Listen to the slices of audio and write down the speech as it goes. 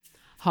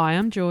Hi,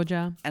 I'm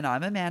Georgia. And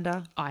I'm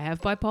Amanda. I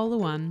have bipolar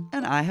 1.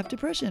 And I have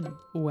depression.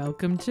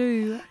 Welcome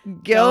to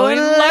Going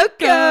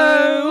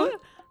Loco!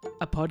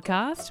 A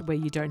podcast where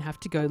you don't have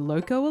to go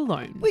loco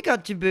alone. We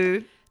got you,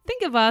 boo.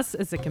 Think of us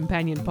as a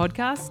companion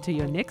podcast to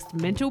your next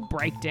mental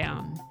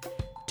breakdown.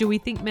 Do we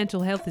think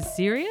mental health is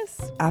serious?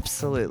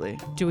 Absolutely.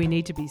 Do we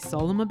need to be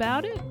solemn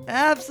about it?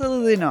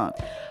 Absolutely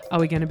not. Are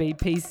we going to be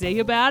PC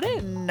about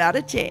it? Not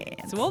a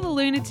chance. So all the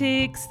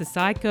lunatics, the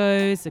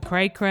psychos, the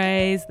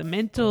cray-crays, the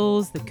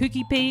mentals, the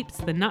kooky peeps,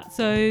 the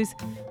nutsos,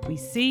 we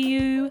see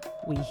you,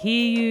 we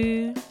hear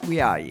you. We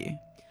are you.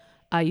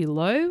 Are you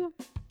low?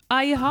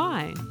 Are you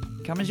high?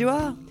 Come as you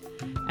are.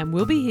 And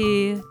we'll be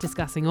here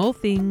discussing all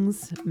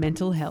things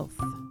mental health.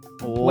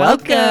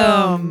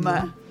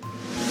 Welcome.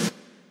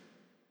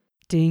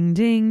 Ding,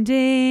 ding,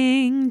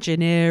 ding.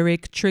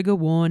 Generic trigger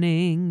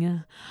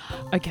warning.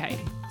 Okay,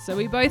 so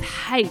we both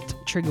hate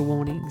trigger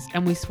warnings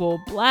and we swore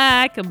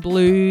black and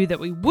blue that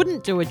we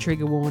wouldn't do a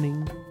trigger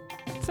warning.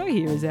 So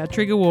here is our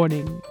trigger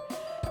warning.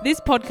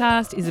 This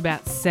podcast is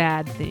about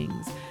sad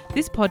things.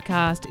 This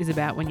podcast is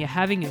about when you're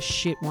having a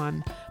shit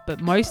one. But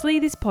mostly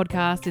this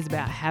podcast is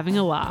about having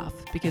a laugh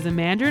because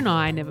Amanda and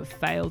I never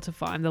fail to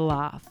find the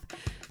laugh.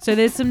 So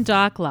there's some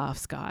dark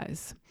laughs,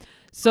 guys.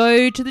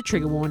 So to the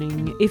trigger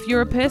warning, if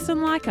you're a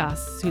person like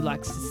us who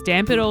likes to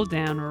stamp it all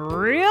down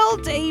real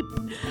deep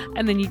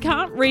and then you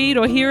can't read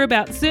or hear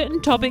about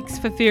certain topics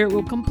for fear it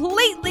will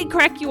completely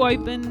crack you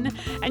open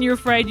and you're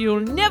afraid you'll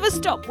never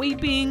stop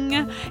weeping,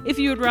 if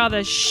you would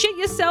rather shit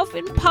yourself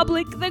in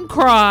public than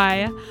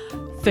cry,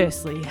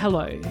 firstly,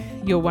 hello,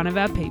 you're one of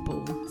our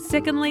people.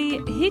 Secondly,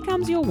 here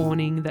comes your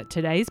warning that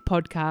today's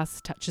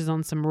podcast touches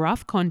on some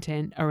rough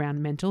content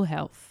around mental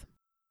health.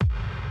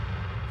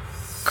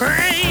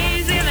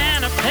 Crazy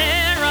than a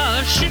pair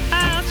of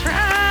shithouse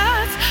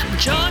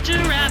rats, Georgia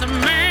and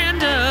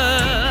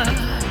Amanda.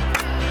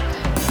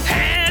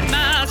 Head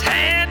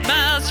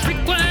miles,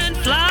 frequent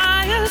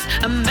flyers,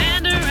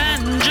 Amanda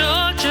and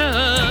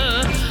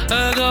Georgia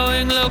are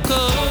going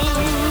loco.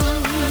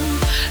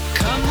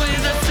 Come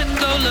with us and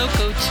go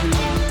loco too.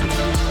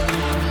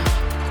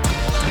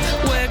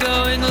 We're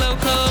going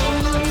loco.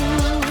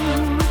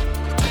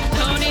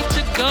 No need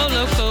to go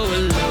loco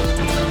alone.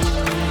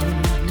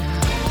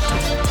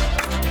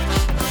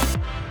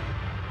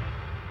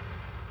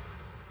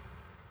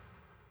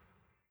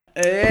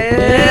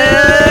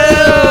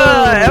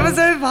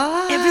 Episode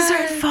 5.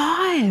 Episode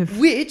 5.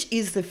 Which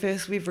is the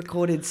first we've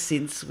recorded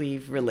since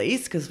we've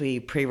released because we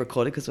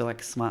pre-recorded because we're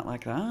like smart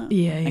like that.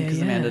 Yeah, And because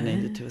yeah. Amanda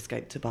needed to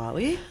escape to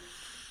Bali.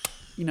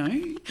 You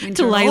know.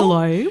 To lay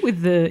low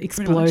with the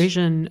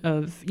explosion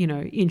of,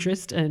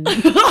 interest and...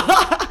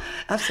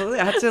 Absolutely.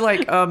 I had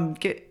to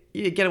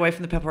get away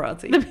from the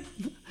paparazzi.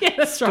 Yeah,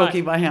 that's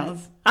Stalking right. my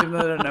house, even though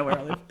I don't know where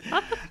I live.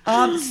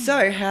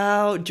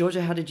 So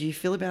Georgia, how did you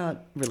feel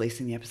about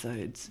releasing the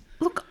episodes?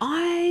 Look,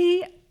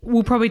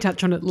 we'll probably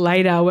touch on it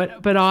later,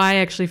 but I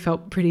actually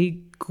felt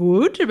pretty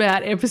good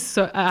about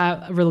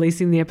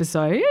releasing the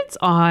episodes.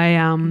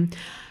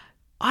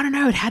 I don't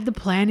know, it had the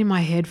plan in my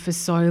head for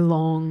so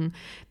long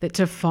that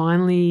to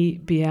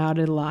finally be able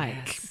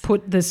to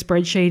put the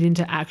spreadsheet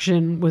into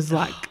action was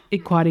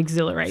quite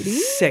exhilarating.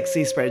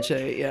 Sexy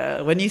spreadsheet,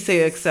 yeah. When you see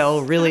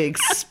Excel really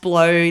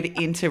explode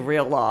into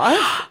real life.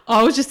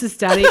 I was just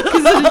ecstatic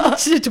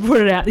because to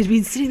put it out. It's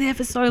been sitting there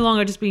for so long.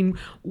 I've just been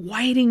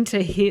waiting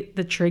to hit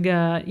the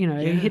trigger,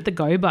 hit the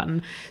go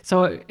button.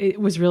 So it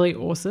was really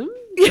awesome.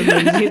 And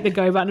then hit the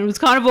go button. It was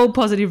kind of all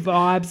positive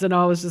vibes and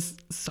I was just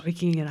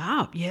soaking it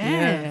up.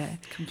 Yeah.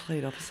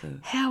 Complete opposite.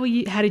 How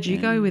did you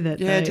go with it?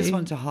 Yeah, though? just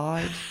wanted to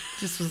hide.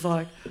 Just was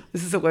like,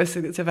 this is the worst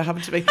thing that's ever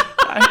happened to me.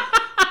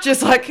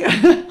 Just like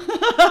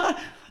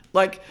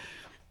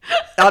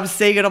I'm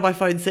seeing it on my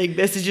phone, seeing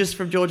messages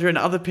from Georgia and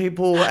other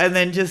people, and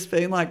then just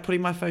being like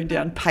putting my phone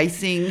down,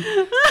 pacing,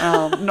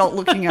 not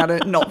looking at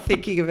it, not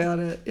thinking about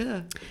it.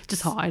 Yeah.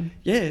 Just hide.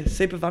 Yeah,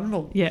 super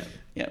vulnerable. Yeah.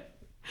 Yeah.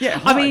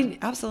 Yeah, I mean,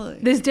 absolutely.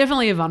 There's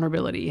definitely a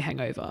vulnerability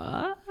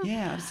hangover.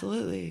 Yeah,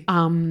 absolutely.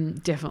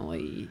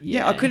 Definitely.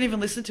 Yeah, I couldn't even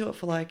listen to it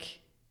for like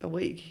a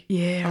week.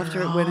 Yeah,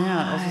 after it went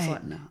out, I was just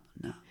like, no.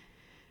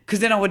 Because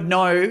then I would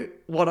know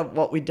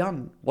what we'd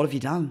done. What have you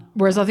done?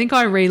 Whereas I think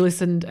I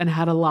re-listened and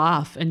had a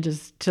laugh and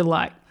just to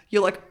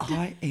You're like,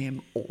 I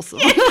am awesome.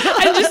 and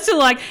just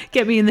to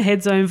get me in the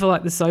head zone for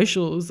the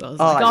socials. I was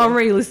I'll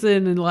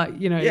re-listen and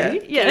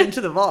get into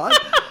the vibe.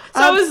 So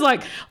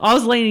I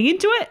was leaning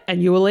into it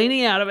and you were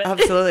leaning out of it.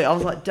 Absolutely. I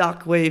was like,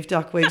 duck, weave.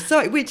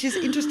 So, which is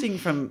interesting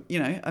from,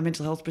 a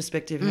mental health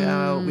perspective,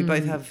 how we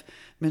both have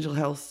mental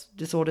health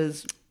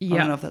disorders. I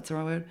don't know if that's the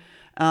right word.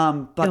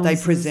 But Illnesses,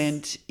 they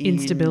present in...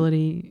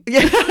 instability.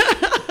 Yeah.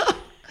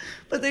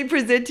 But they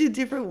present in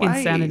different ways.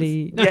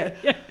 Insanity. No,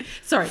 yeah.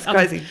 Sorry. It's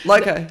crazy.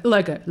 Loco.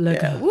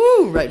 Yeah.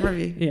 Woo, rate and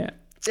review. Yeah.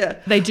 Yeah.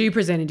 They do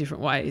present in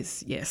different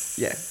ways. Yes.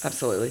 Yeah,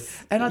 absolutely.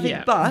 And I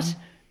think, but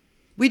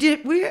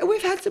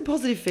we've had some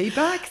positive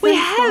feedback. We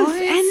have.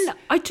 Guys. And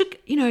I took,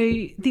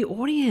 the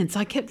audience.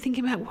 I kept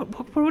thinking about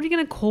what are you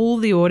going to call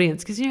the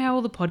audience? Because you know how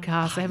all the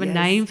podcasts, they have a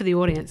name for the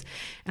audience.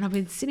 And I've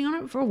been sitting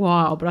on it for a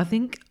while, but I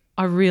think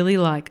I really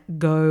like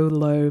Go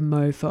Low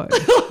Mofo,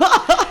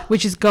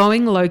 which is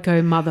going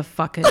loco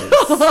motherfuckers.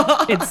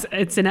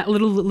 It's a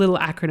little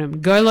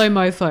acronym, Go Low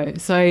Mofo.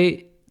 So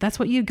that's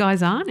what you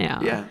guys are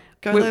now. Yeah,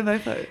 Go Low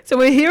Mofo. So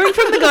we're hearing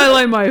from the Go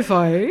Low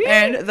Mofo.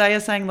 And they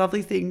are saying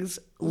lovely things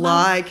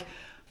like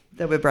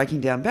that we're breaking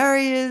down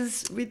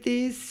barriers with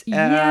this.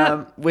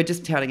 Yeah. We're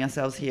just touting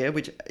ourselves here,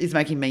 which is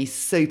making me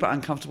super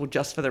uncomfortable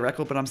just for the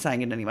record, but I'm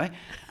saying it anyway.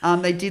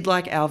 They did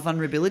like our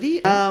vulnerability.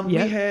 We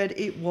heard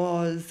it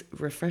was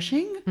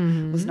refreshing.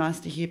 It was nice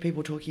to hear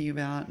people talking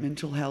about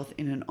mental health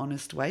in an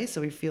honest way.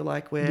 So we feel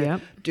like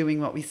we're doing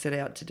what we set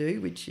out to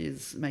do, which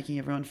is making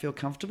everyone feel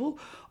comfortable.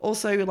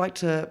 Also, we'd like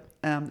to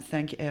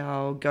thank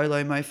our Go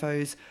Low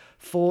Mofos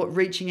for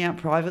reaching out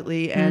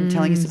privately and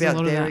telling us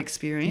about their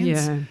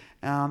experience. Yeah.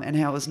 And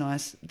how it was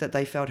nice that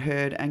they felt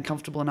heard and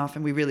comfortable enough.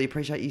 And we really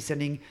appreciate you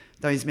sending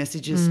those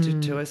messages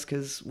to us,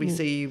 because we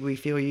see you, we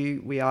feel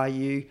you, we are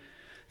you.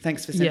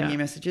 Thanks for sending your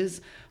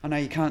messages. I know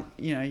you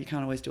can't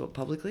always do it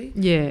publicly.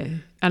 Yeah.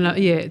 And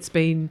it's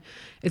been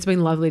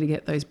lovely to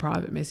get those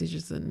private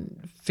messages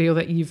and feel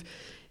that you've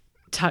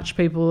touched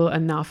people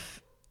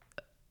enough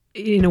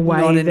in a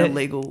way not in that, a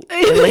legal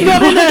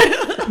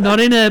not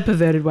in a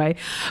perverted way,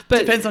 but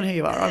depends on who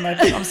you are.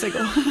 I'm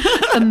single.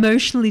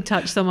 Emotionally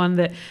touch someone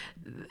that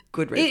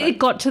good reason. It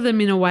got to them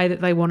in a way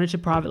that they wanted to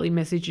privately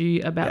message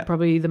you about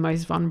probably the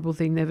most vulnerable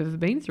thing they've ever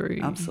been through.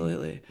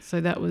 Absolutely.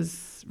 So that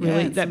was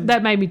really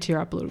that made me tear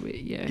up a little bit.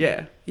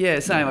 Yeah.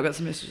 Same. I got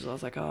some messages. I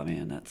was like, oh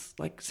man, that's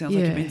like sounds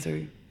like you've been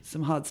through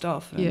some hard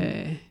stuff.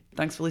 And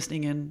thanks for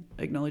listening and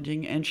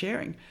acknowledging and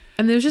sharing.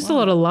 And there was just a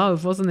lot of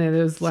love, wasn't there?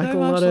 There was like so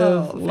a lot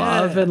of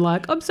love and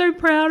like, I'm so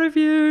proud of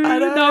you,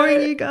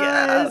 knowing you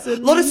guys. Yeah. A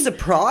lot of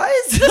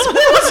surprise. There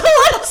was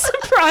a lot of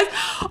surprise.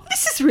 Oh,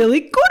 this is really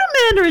good,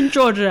 Amanda and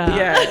Georgia.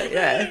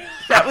 Yeah.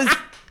 That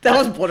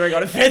was bordering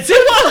on offensive.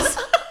 It was.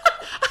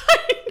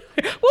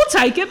 We'll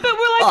take it, but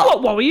we're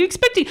like, what were you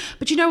expecting?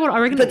 But you know what? I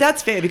reckon. But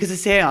that's fair because the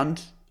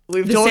sound.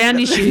 The sound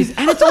issues.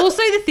 And it's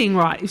also the thing,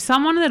 right? If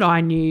someone that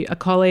I knew, a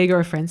colleague or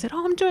a friend said,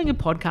 oh, I'm doing a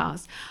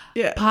podcast.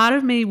 Yeah. Part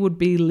of me would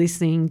be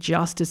listening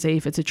just to see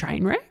if it's a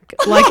train wreck.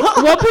 Like,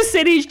 what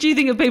percentage do you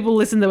think of people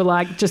listen that were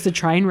like, just a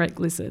train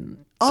wreck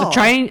listen? A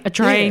train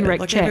wreck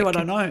like check. Everyone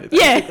I know,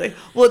 basically. Yeah.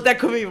 Well, that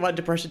could be my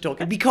depression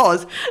talking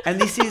because, and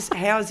this is,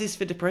 how is this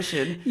for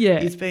depression? Yeah.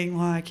 It's being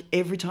like,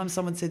 every time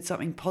someone said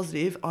something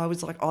positive, I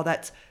was like, oh,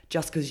 that's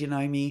just because you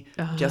know me,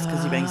 just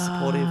because you're being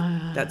supportive.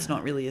 That's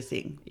not really a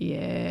thing.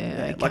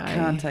 Yeah. Okay. Like,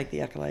 can't take the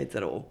accolades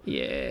at all.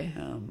 Yeah.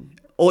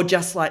 Or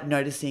just like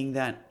noticing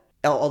that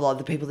a lot of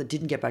the people that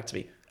didn't get back to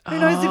me, who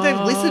knows if they've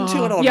listened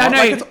to it or Yeah, not? I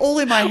know. Like, it's all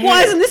in my head.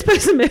 Why isn't this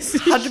person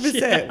messaging? 100%.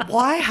 Yeah.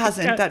 Why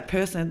hasn't that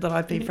person that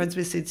I've been friends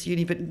with since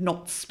uni but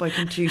not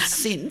spoken to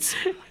since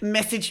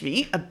messaged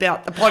me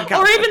about the podcast?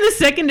 Or even the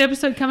second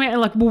episode coming out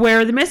and like, well, where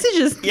are the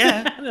messages?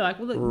 Yeah. And they're like,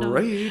 well, look, no.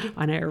 Rude.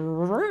 I know,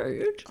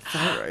 rude.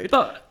 So rude.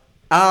 But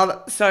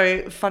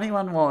so funny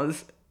one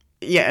was,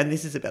 and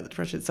this is about the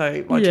depression.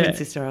 So my twin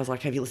sister, I was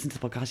like, have you listened to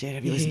the podcast yet?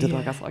 Have you listened to the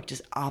podcast? Like,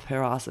 just up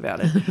her ass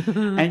about it.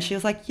 And she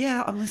was like,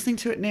 yeah, I'm listening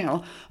to it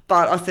now.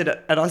 But I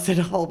said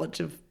a whole bunch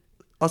of,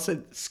 I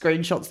sent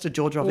screenshots to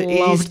Georgia of it. It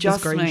is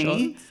just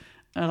me.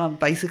 And I'm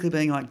basically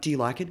being like, do you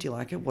like it? Do you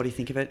like it? What do you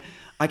think of it?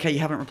 Okay, you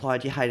haven't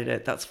replied. You hated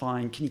it. That's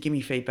fine. Can you give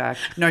me feedback?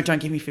 No,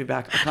 don't give me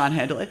feedback. I can't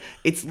handle it.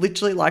 It's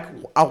literally like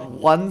a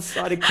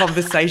one-sided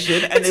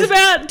conversation. And it's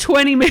about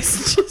 20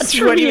 messages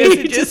from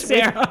you to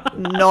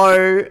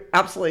Sarah.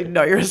 Absolutely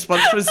no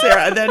response from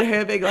Sarah. And then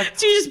her being like,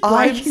 so you just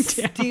I'm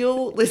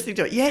still listening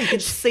to it. Yeah, you can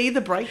see the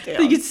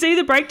breakdown. You could see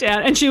the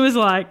breakdown. And she was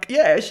like...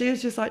 Yeah, she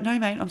was just like, no,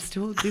 mate, I'm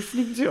still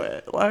listening to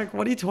it. Like,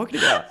 what are you talking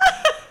about?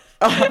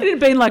 It had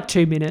been like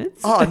 2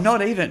 minutes. Oh,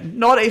 not even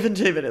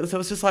 2 minutes. It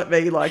was just like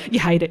me, like... You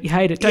hate it,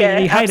 don't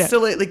you? You hate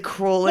absolutely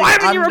crawling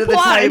under the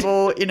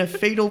table in a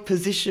fetal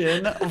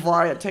position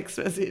via text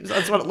message.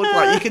 That's what it looked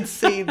like. You could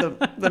see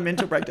the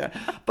mental breakdown.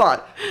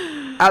 But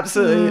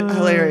absolutely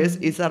hilarious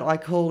is that I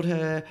called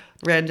her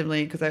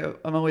randomly, because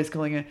I'm always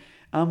calling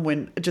her,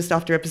 when just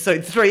after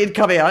episode 3 had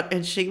come out,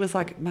 and she was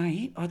like,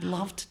 mate, I'd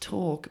love to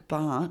talk,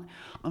 but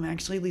I'm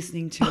actually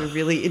listening to a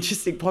really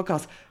interesting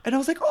podcast. And I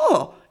was like,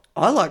 oh...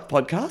 I like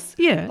podcasts.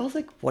 Yeah. I was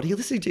like, what are you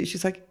listening to?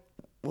 She's like,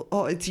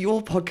 oh, it's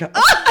your podcast.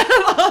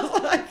 I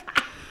was like,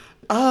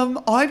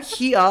 I'm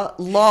here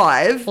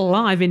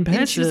live in person.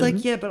 And she was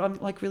like, yeah, but I'm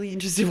like really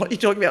interested in what you're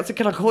talking about. So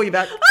can I call you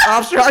back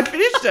after I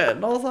finished it?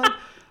 And I was like,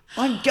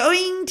 I'm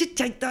going to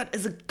take that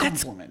as a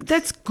compliment.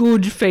 That's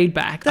good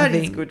feedback. That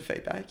is good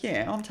feedback.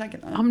 Yeah, I'm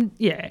taking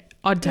that.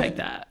 I'd take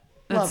that.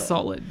 That's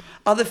solid.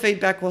 Other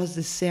feedback was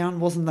the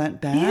sound wasn't that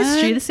bad.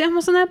 Yes, the sound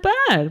wasn't that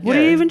bad. What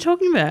are you even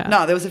talking about?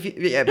 No, there was a few.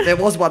 Yeah, there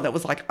was one that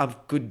was like,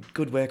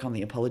 good work on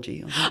the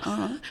apology. I was like, all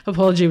right.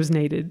 Apology was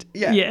needed.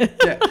 Yeah.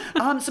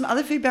 Some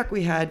other feedback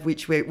we had,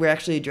 which we're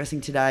actually addressing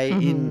today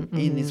in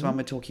this one.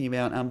 We're talking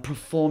about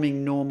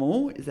performing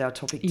normal is our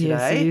topic today.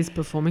 Yes, it is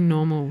performing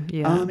normal.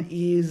 Yeah.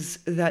 Is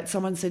that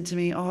someone said to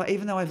me,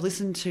 even though I've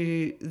listened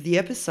to the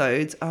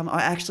episodes,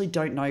 I actually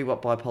don't know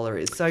what bipolar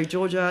is. So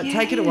Georgia,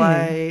 take it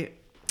away.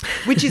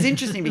 Which is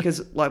interesting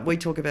because, like, we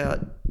talk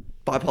about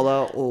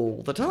bipolar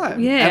all the time.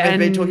 Yeah, and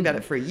we've been talking about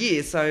it for a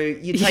year, so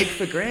you take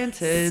for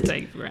granted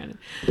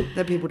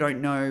that people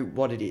don't know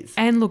what it is.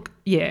 And look,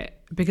 yeah,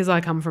 because I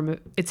come from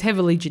it's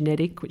heavily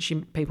genetic, which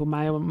people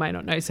may or may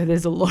not know. So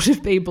there's a lot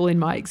of people in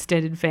my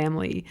extended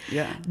family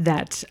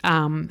that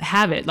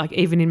have it. Like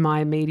even in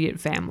my immediate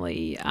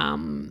family,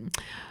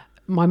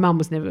 my mum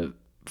was never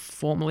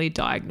formally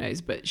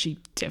diagnosed, but she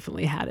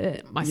definitely had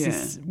it.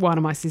 One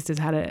of my sisters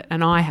had it,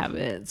 and I have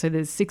it. So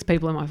there's 6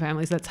 people in my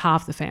family, so that's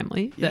half the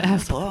family that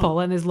have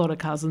bipolar. And there's a lot of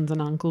cousins and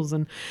uncles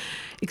and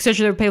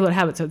etc. There are people that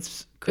have it, so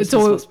it's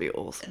all must be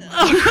awesome.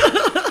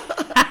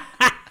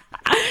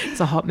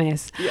 It's a hot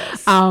mess.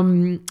 Yes.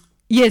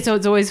 Yeah, so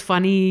it's always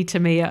funny to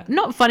me.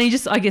 Not funny,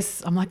 just I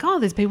guess I'm like, oh,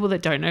 there's people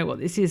that don't know what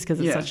this is because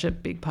it's such a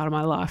big part of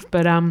my life.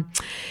 But so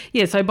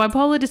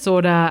bipolar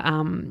disorder,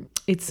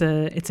 it's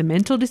a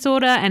mental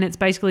disorder, and it's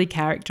basically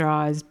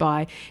characterized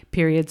by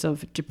periods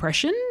of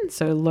depression,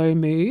 so low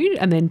mood,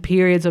 and then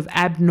periods of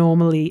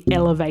abnormally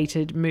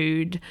elevated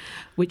mood,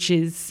 which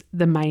is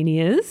the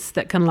manias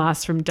that can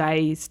last from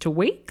days to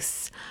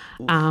weeks.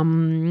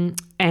 And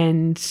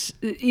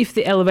if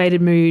the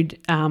elevated mood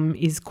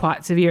is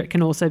quite severe, it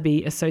can also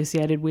be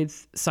associated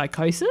with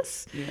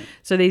psychosis. Yeah.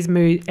 So these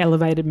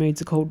elevated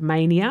moods are called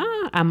mania,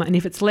 and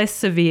if it's less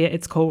severe,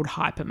 it's called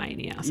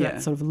hypermania. So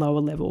that's sort of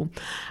lower level.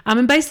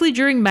 And basically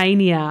during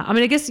mania, I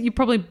mean, I guess you're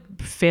probably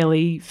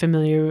fairly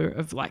familiar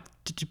of like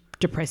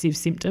depressive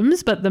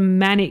symptoms, but the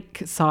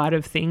manic side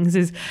of things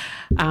is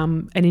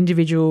an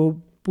individual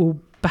will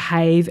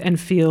behave and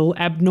feel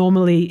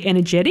abnormally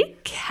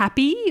energetic,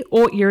 happy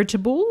or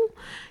irritable,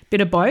 bit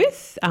of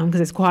both, because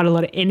there's quite a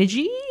lot of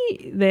energy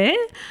there.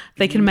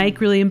 They can make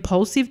really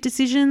impulsive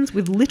decisions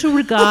with little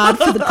regard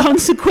for the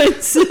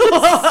consequences.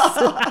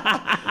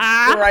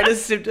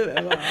 Greatest symptom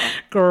ever.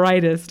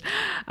 Greatest.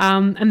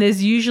 And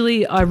there's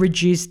usually a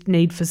reduced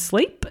need for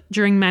sleep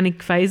during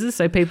manic phases,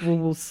 so people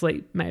will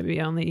sleep maybe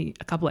only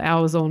a couple of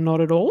hours or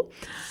not at all.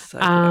 So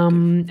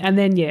and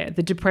then,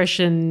 the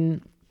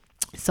depression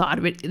side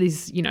of it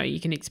is, you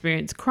can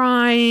experience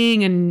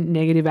crying and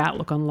negative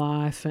outlook on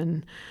life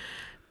and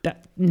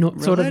that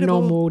sort of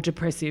normal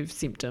depressive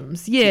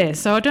symptoms. Yeah,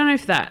 so I don't know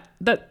if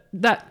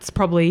that's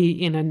probably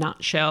in a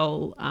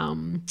nutshell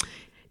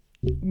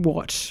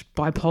what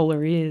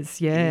bipolar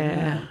is.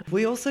 Yeah.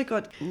 We also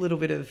got a little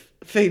bit of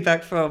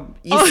feedback from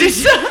your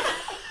sister.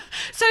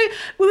 So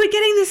we were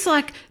getting this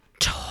like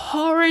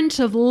torrent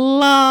of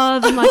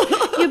love and like,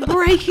 you're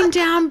breaking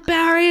down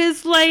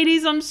barriers,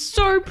 ladies. I'm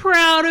so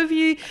proud of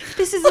you.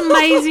 This is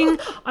amazing.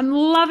 I'm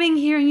loving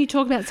hearing you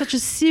talk about such a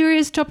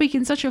serious topic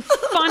in such a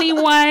funny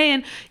way,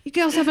 and you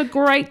girls have a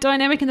great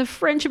dynamic in the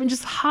friendship and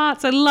just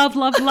hearts. I love,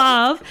 love,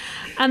 love.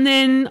 And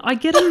then I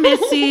get a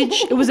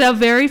message. It was our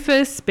very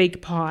first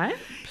speak pipe.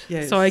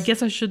 Yes. So I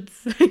guess I should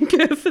thank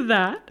her for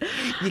that.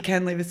 You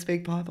can leave a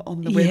speak pipe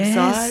on the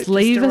website.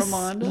 Leave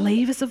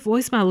us a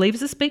voicemail, leave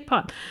us a speak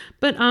pipe.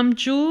 But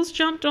Jules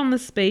jumped on the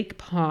speak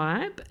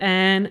pipe,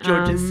 and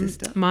George's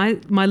sister, my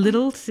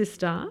little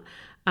sister,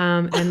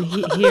 and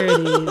here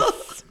it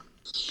is.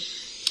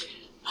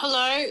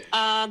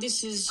 Hello,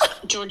 this is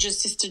George's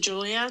sister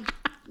Julia.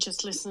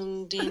 Just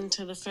listened in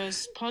to the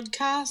first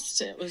podcast.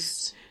 It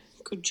was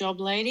good job,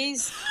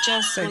 ladies.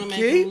 Just want to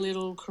make a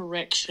little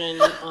correction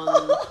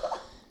on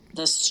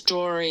the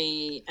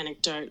story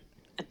anecdote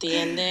at the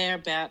end there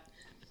about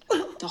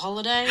the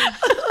holiday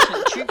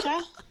to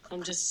Chuka.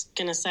 I'm just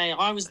going to say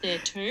I was there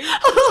too.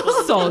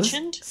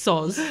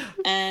 Soz.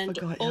 And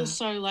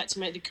also like to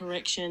make the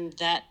correction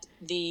that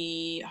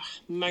the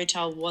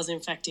motel was in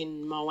fact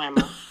in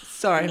Moama.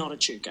 Sorry. Not a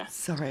Chuka.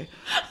 Sorry.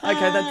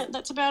 Okay,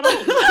 that's about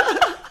all.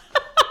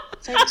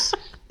 Thanks.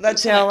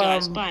 That's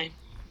guys. Bye.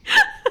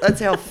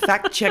 That's our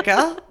fact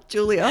checker,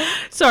 Julia.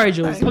 Sorry,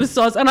 Jules. I'm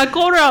sorry. And I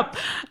called her up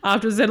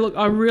after and said, look,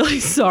 I'm really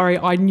sorry.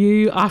 I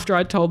knew after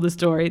I told the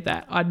story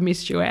that I'd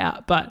missed you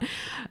out, but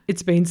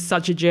it's been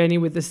such a journey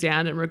with the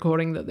sound and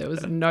recording that there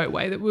was no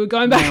way that we were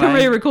going back and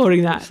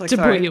re-recording that to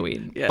put you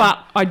in. Yeah.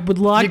 But I would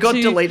like to...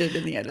 You got deleted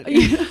in the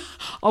editing.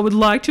 I would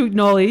like to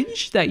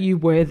acknowledge that you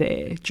were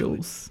there,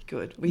 Jules.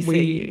 Good. We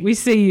see you. We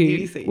see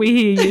you.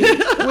 We hear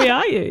you. We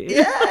are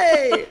you.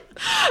 Yay!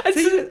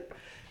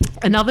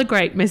 Another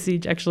great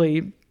message,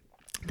 actually,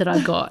 that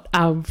I got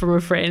from a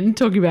friend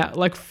talking about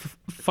like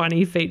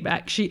funny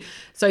feedback. You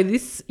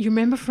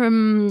remember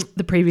from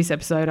the previous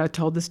episode, I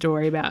told the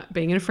story about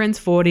being in a friend's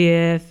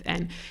 40th,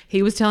 and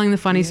he was telling the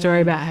funny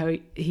story about how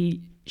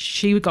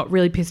she got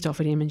really pissed off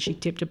at him and she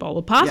tipped a bowl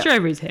of pasta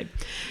over his head.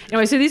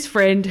 Anyway, so this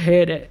friend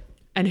heard it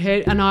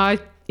and I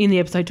in the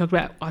episode talked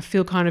about I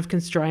feel kind of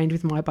constrained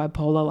with my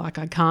bipolar, like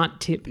I can't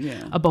tip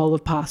a bowl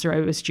of pasta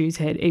over Stu's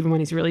head even when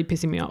he's really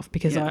pissing me off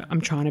because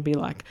I'm trying to be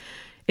like,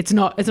 it's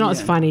not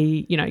as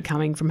funny,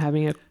 coming from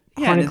having a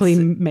chronically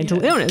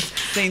mental illness.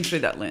 Seen through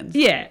that lens.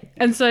 Yeah.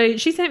 And so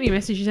she sent me a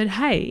message. She said,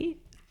 hey,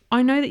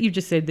 I know that you've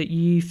just said that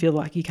you feel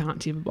like you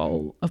can't tip a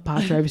bowl of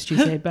pasta over Stu's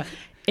head, but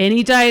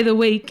any day of the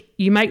week,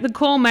 you make the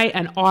call, mate,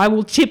 and I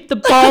will tip the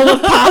bowl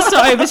of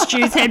pasta over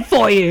Stu's head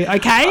for you,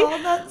 okay? Oh,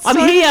 that's I'm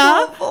so here.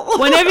 thoughtful.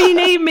 Whenever you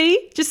need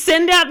me, just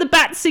send out the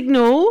bat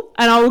signal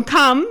and I will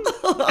come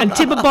and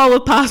tip a bowl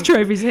of pasta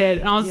over his head.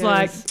 And I was Yes.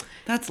 like,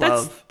 That's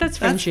love. That's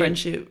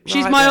friendship.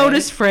 She's right my there.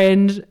 oldest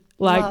friend.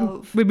 Like,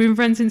 Love. we've been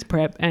friends since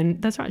prep,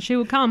 and that's right, she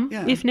will come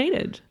Yeah. if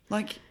needed.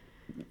 Like,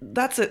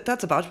 that's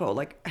a barge bowl.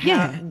 Like, how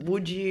Yeah.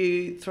 would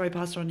you throw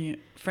pasta on your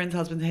friend's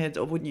husband's head,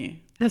 or wouldn't you?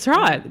 That's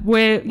right.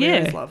 Where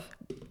is love?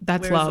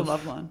 That's Where is love. the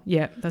love line?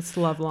 Yeah, that's the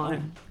love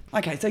line.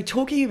 Okay, so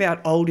talking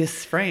about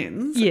oldest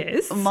friends.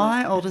 Yes.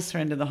 My oldest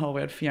friend in the whole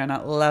world,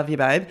 Fiona, love you,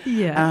 babe.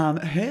 Yeah.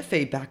 Her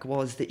feedback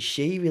was that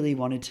she really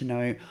wanted to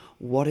know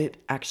what it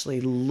actually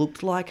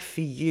looked like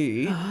for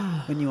you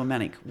when you were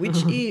manic,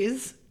 which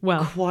is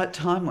Well. quite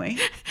timely.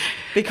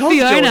 Because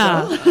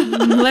Fiona, Georgia,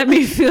 let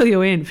me fill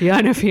you in.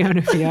 Fiona. If you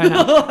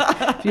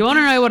want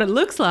to know what it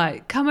looks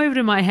like, come over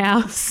to my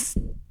house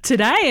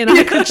today and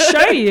I could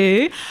show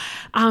you.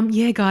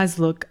 Yeah, guys,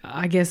 look,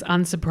 I guess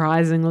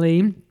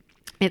unsurprisingly,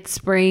 it's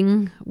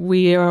spring.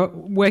 We are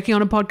working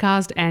on a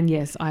podcast and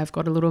yes, I've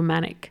got a little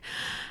manic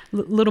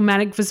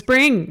for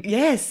spring.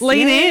 yes,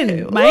 Lean yeah.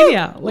 in,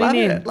 mania. Lean Love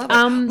in. it,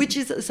 love it. Which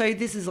is, so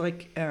this is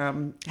like,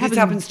 this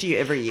happens to you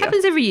every year.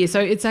 Happens every year. So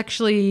it's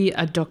actually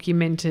a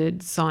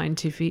documented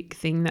scientific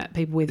thing that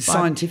people with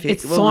Scientific.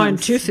 It's Well,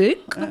 scientific.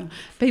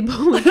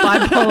 People with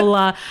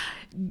bipolar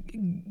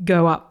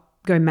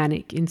go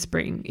manic in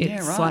spring.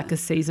 It's right. like a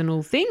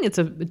seasonal thing. It's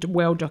a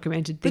well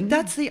documented thing. But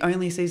that's the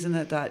only season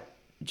that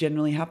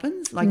generally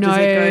happens? Like, no, does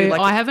it go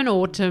like I have an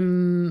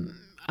autumn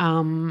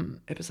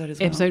episode as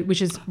well? episode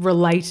which is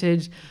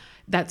related.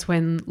 That's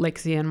when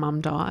Lexi and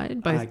Mum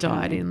died. Both Okay.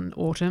 died in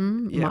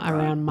autumn, Yeah, right.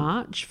 around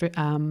March,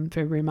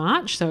 February,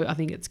 March. So I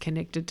think it's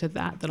connected to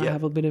that. I Yeah.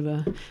 have a bit of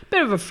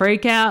a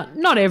freak out.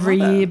 Not every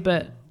Love it. year,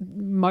 but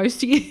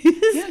most years.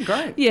 Yeah,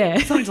 great. Yeah.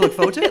 Something to look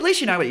forward to. At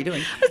least you know what you're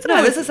doing.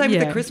 No, that's the same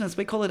with Yeah. the Christmas.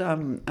 We call it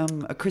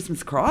a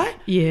Christmas cry.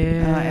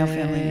 Yeah. Our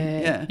family,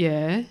 yeah.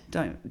 Yeah.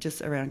 Don't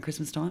just around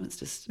Christmas time. It's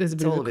just There's a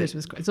it's bit of all a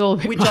Christmas. It's all a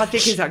bit which much. I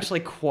think is actually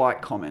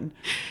quite common.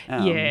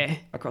 Yeah.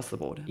 across the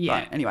board.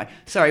 Yeah. But anyway,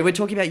 sorry, we're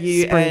talking about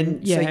you, Spring,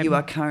 and yeah. so you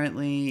are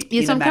currently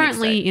Yes, in a I'm manic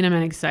currently state. in a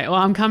manic state. Well,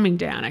 I'm coming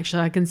down,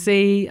 actually. I can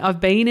see I've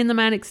been in the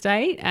manic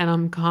state and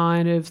I'm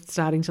kind of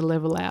starting to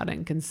level out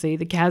and can see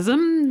the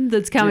chasm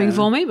that's coming Yeah.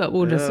 for me, but we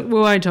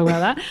won't talk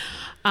about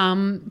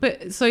that.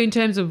 But so in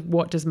terms of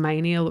what does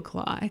mania look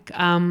like,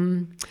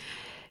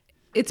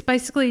 it's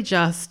basically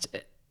just,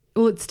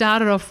 well, it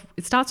starts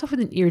off with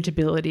an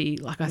irritability,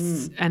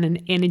 and an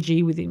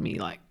energy within me.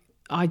 Like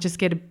I just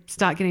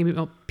start getting a bit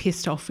more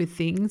pissed off with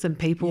things and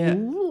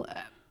people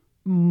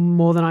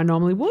more than I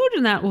normally would,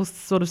 and that will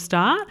sort of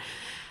start.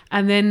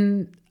 And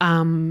then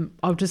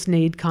I'll just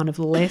need kind of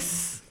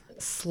less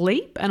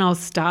sleep, and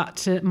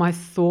my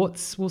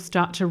thoughts will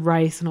start to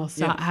race, and I'll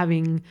start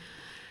having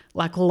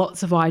like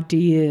lots of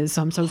ideas.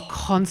 So I'm sort of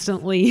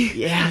constantly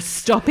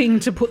stopping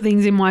to put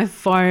things in my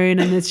phone,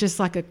 and it's just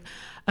like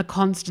a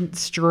constant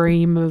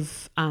stream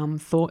of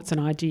thoughts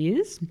and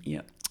ideas.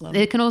 Yeah. Love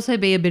There can also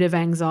be a bit of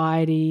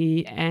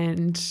anxiety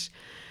and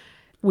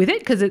with it,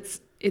 because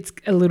it's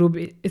a little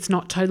bit, it's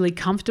not totally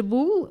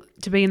comfortable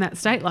to be in that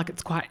state. Like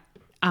it's quite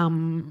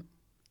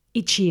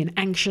itchy and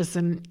anxious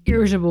and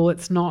irritable.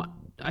 It's not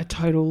a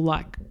total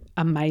like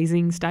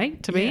amazing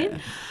state to be in.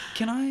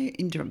 Can I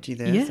interrupt you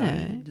there? Yeah.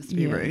 Sorry, just to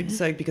be rude.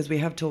 So because we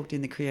have talked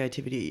in the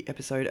creativity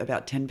episode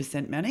about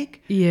 10%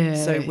 manic. Yeah.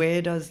 So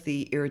where does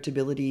the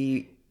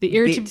irritability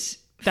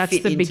that's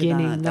fit the into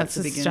beginning. that? That's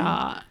the beginning?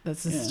 start.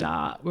 That's the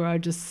start where I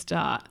just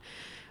start.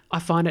 I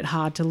find it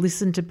hard to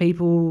listen to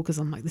people because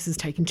I'm like, this is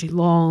taking too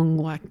long.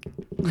 Like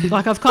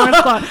I've kind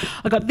of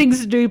I got things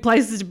to do,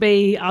 places to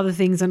be, other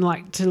things, and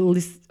like to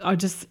listen.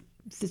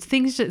 It's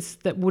things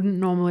that wouldn't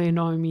normally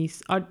annoy me.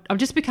 I've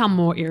just become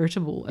more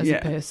irritable as a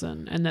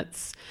person, and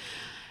that's.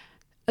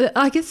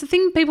 I guess the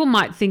thing people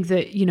might think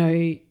that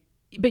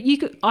but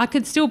I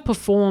could still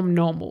perform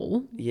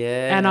normal.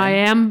 Yeah. And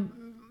I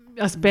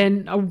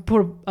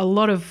put a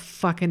lot of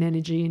fucking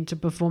energy into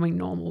performing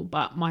normal,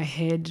 but my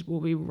head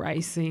will be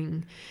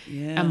racing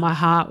and my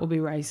heart will be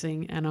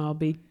racing, and I'll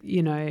be,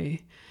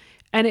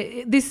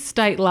 and this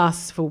state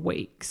lasts for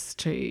weeks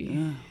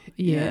too.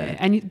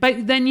 Yeah.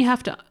 But then you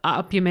have to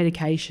up your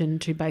medication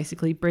to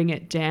basically bring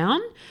it down,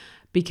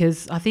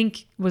 because I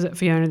think, was it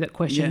Fiona that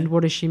questioned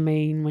what does she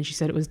mean when she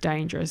said it was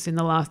dangerous in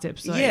the last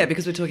episode? Yeah,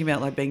 because we're talking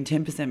about like being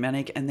 10%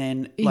 manic, and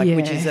then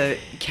which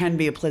can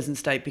be a pleasant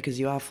state because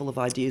you are full of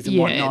ideas and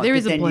whatnot. There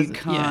is but a then pleasant,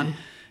 you can't.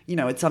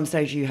 At some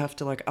stage you have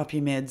to like up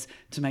your meds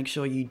to make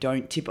sure you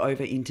don't tip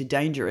over into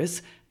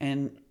dangerous.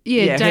 And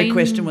her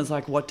question was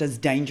like, what does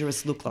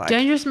dangerous look like?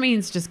 Dangerous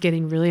means just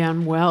getting really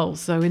unwell.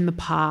 So in the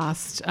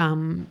past,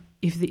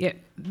 if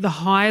the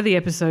higher the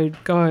episode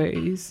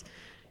goes,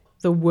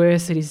 the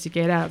worse it is to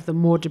get out of, the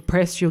more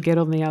depressed you'll get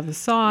on the other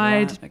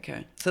side. Right,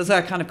 okay. So it's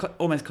that kind of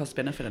almost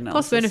cost-benefit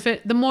analysis.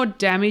 Cost-benefit, the more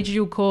damage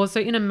you'll cause. So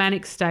in a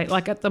manic state,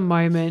 like at the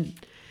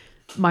moment,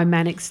 my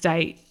manic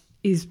state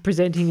is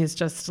presenting as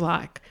just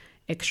like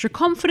extra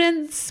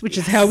confidence, which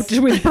has helped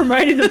with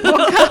promoting the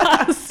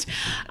podcast.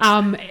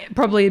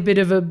 Probably a bit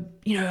of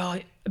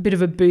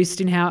a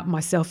boost in how my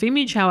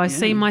self-image, how I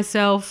see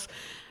myself,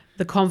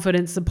 the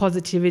confidence, the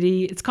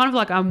positivity. It's kind of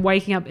like I'm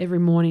waking up every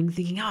morning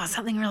thinking,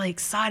 something really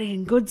exciting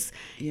and good's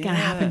going to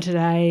happen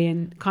today,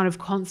 and kind of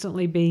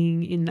constantly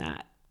being in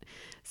that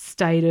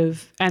state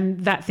of, and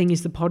that thing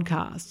is the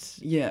podcast.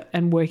 Yeah.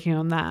 And working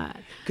on that.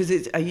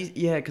 Because I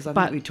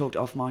think we talked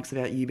off mics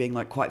about you being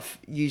like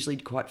usually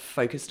quite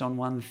focused on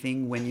one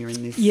thing when you're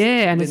in this,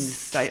 this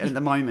state at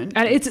the moment.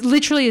 And it's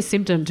literally a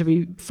symptom to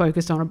be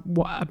focused on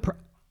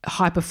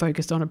hyper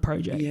focused on a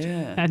project.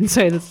 Yeah. And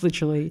so that's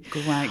literally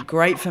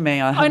great for me.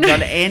 I haven't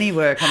done any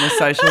work on the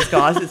socials,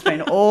 guys. It's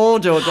been all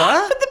Georgia.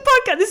 But the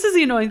podcast, this is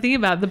the annoying thing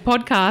about it. The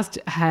podcast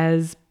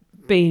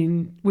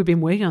we've been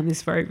working on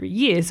this for over a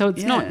year, so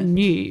it's not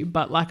new,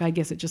 but like I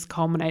guess it just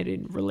culminated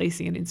in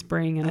releasing it in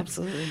spring. And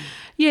absolutely.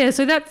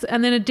 So that's,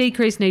 and then a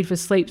decreased need for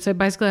sleep. So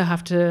basically I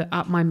have to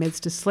up my meds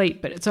to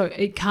sleep, but so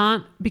it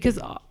can't, because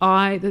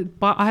I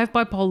have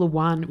bipolar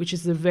 1, which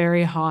is the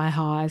very high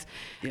highs,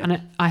 and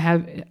I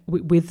have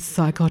with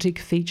psychotic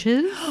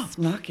features.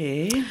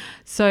 Lucky.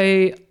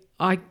 So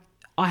I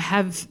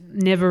have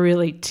never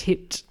really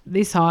tipped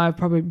this high. I've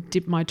probably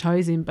dipped my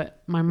toes in,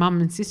 but my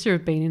mum and sister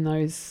have been in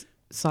those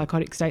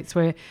psychotic states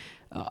where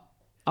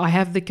I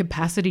have the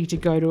capacity to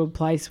go to a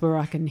place where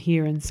I can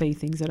hear and see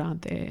things that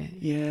aren't there.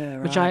 Yeah,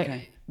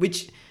 right.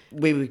 Which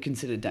we would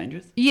consider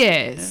dangerous.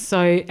 Yeah.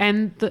 So,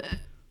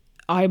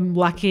 I'm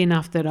lucky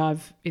enough that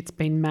it's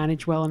been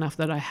managed well enough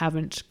that I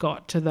haven't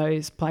got to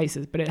those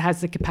places, but it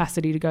has the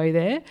capacity to go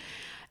there.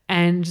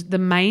 And the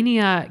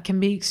mania can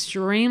be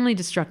extremely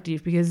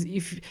destructive, because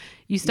if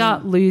you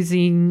start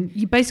losing,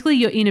 basically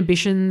your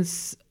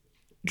inhibitions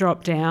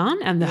drop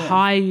down, and the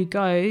higher you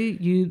go,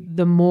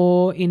 the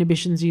more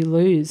inhibitions you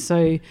lose.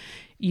 So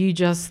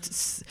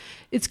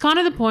it's kind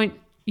of the point,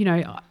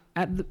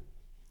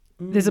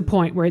 there's a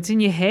point where it's in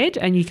your head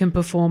and you can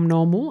perform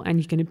normal and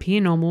you can appear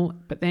normal,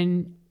 but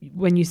then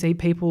when you see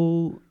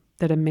people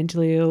that are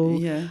mentally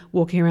ill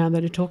walking around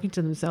that are talking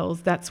to themselves,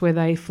 that's where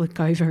they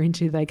flick over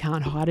into they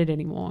can't hide it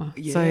anymore.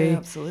 Yeah, so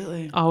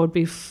absolutely. I would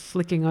be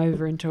flicking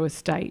over into a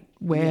state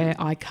where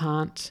I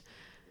can't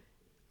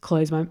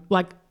close my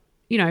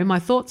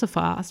thoughts are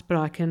fast, but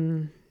I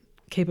can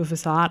keep a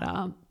facade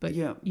up. But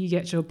you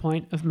get to a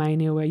point of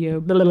mania where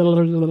you're blah, blah,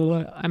 blah, blah,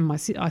 blah, and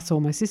I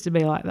saw my sister be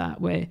like that,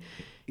 where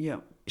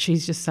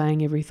she's just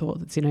saying every thought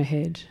that's in her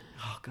head.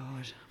 Oh God,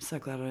 I'm so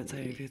glad I don't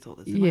say every thought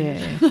that's in my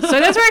head. So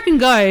that's where I can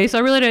go. So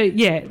I really don't.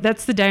 Yeah,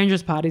 that's the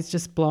dangerous part, is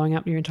just blowing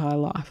up your entire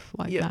life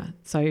like that.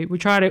 So we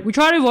try to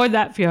avoid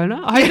that,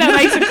 Fiona. I hope that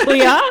makes it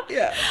clear.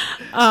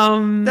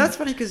 That's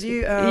funny because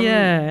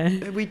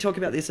we talk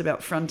about this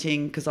about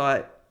fronting, because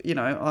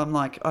I'm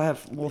like, I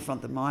have more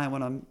front than Maya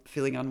when I'm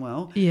feeling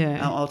unwell. Yeah.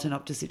 I'll turn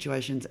up to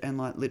situations and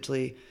like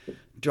literally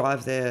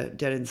drive there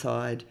dead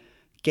inside,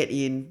 get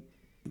in,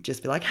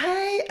 just be like,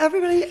 hey,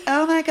 everybody,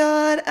 oh my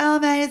God,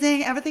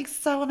 amazing, everything's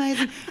so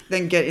amazing.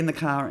 Then get in the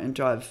car and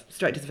drive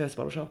straight to the first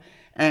bottle shop.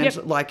 And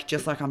just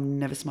like I'm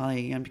never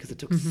smiling again, because it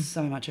took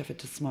so much effort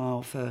to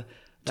smile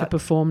to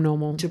perform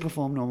normal.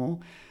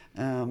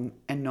 And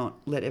not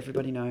let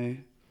everybody know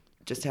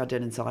just how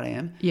dead inside I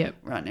am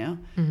right now.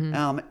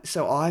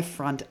 So I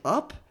front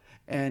up,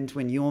 and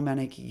when you're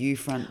manic, you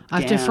front down. I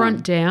have to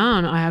front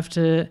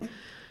down.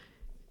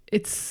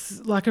 It's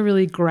like a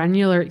really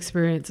granular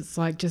experience. It's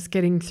like just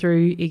getting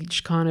through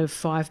each kind of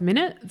 5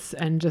 minutes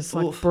and just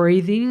like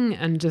breathing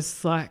and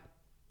just like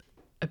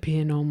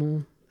appear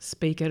normal,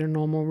 speak at a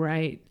normal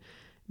rate,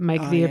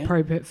 make the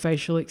appropriate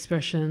facial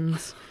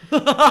expressions.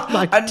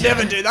 Like, I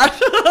never do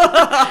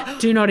that.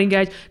 Do not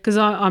engage, because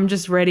I'm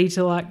just ready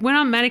to, like, when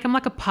I'm manic, I'm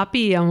like a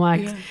puppy. I'm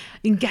like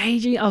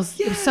engaging. I was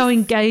so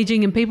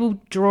engaging, and people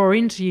draw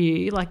into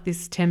you like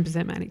this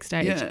 10% manic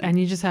stage, and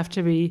you just have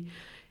to be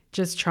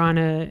just trying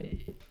to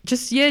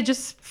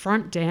just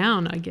front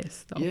down, I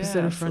guess, the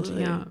opposite of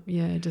fronting up.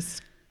 Yeah,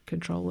 just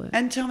control it.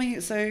 And tell me,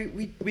 so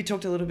we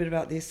talked a little bit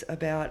about this,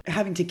 about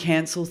having to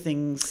cancel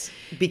things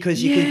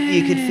because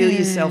you could feel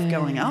yourself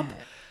going up.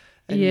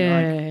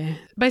 And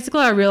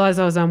basically I realised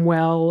I was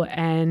unwell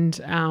and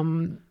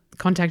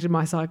contacted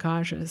my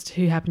psychiatrist,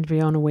 who happened to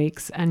be on a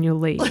week's annual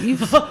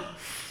leave.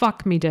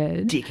 Fuck me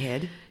dead.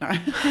 Dickhead.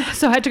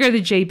 So I had to go to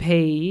the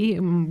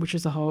GP, which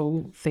is a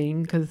whole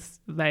thing, because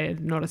they're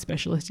not a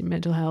specialist in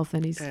mental health.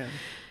 And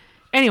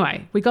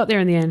Anyway, we got there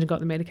in the end and got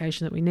the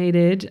medication that we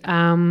needed.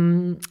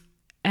 So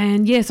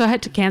I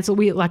had to cancel.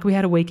 We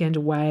had a weekend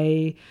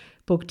away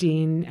booked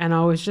in, and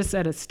I was just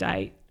at a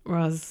state where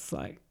I was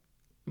like,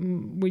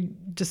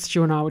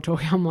 Stu and I were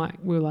talking.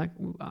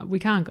 We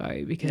can't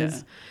go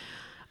because,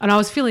 and I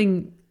was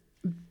feeling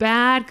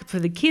bad for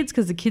the kids,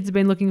 because the kids have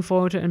been looking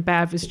forward to it, and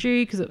bad for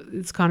Stu because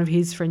it's kind of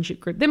his friendship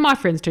group. They're my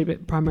friends too,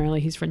 but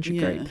primarily his friendship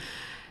group.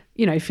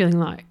 Feeling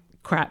like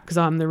crap because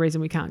I'm the reason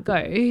we can't go.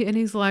 And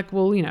he's like,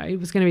 well, it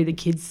was going to be the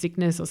kids'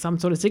 sickness or some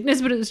sort of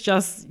sickness, but it was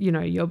just,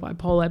 you're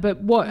bipolar.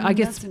 But what I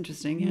guess that's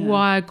interesting,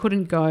 why I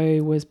couldn't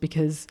go was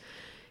because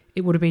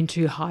it would have been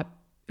too hype.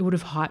 It would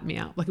have hyped me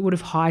up. Like, it would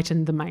have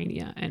heightened the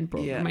mania and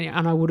brought the mania,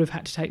 and I would have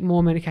had to take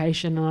more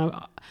medication. And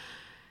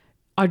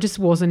I just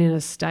wasn't in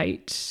a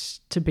state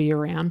to be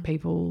around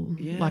people.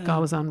 Yeah. Like I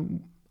was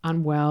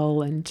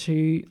unwell and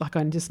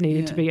I just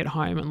needed to be at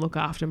home and look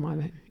after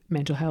my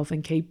mental health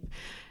and keep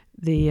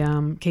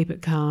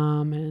it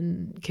calm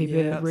and keep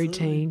a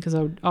routine, because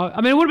it would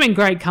have been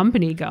great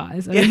company,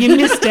 guys. I mean, you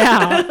missed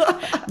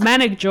out.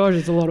 Manic George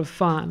is a lot of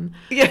fun.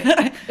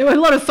 Yeah. It was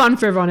a lot of fun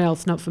for everyone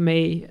else, not for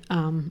me.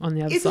 On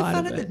the other Is side it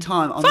fun of at it. the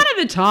time? Fun at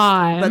the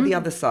time, But the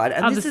other side,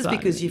 and Other this is side,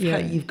 because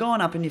you've gone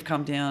up and you've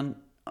come down.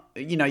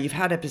 You know, you've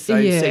had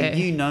episodes, so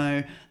you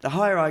know the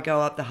higher I go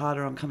up, the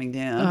harder I'm coming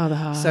down. Oh, the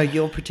harder. So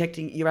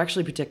you're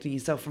actually protecting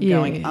yourself from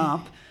going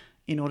up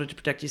in order to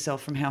protect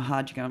yourself from how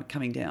hard you're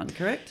coming down,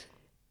 correct?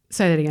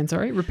 Say that again,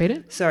 sorry, repeat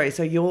it. Sorry,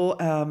 so you're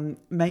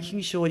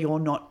making sure you're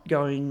not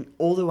going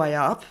all the way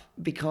up,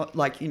 because,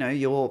 like, you know,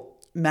 you're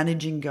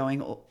managing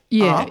going up.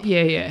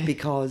 Yeah.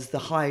 Because the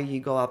higher you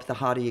go up, the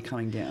harder you're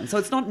coming down. So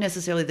it's not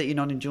necessarily that you're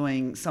not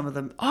enjoying some of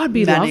the I'd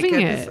be manic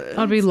loving episodes. it.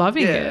 I'd be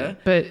loving it,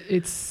 but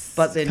it's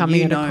then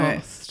coming at a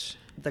cost.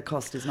 The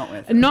cost is not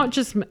worth it. And not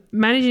just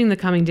managing the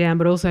coming down,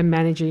 but also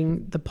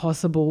managing the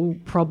possible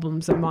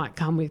problems that might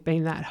come with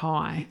being that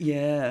high.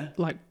 Yeah.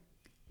 Like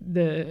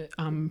the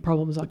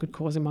problems I could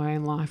cause in my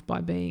own life by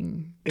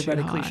being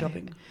Erratically too high.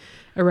 shopping.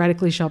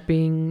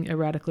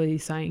 Erratically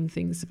saying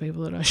things to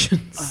people that I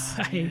shouldn't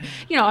say. Yeah.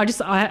 You know,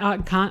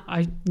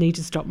 I need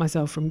to stop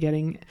myself from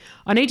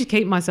I need to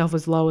keep myself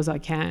as low as I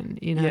can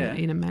in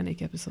a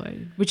manic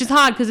episode, which is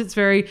hard because it's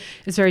very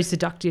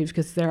seductive,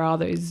 because there are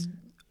those.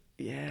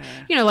 Yeah.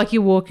 You know, like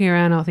you're walking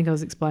around, I think I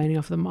was explaining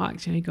off the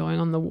mic, you know, going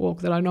on the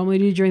walk that I normally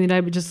do during the day,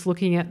 but just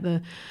looking at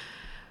the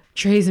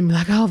trees and be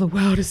like, oh, the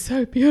world is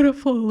so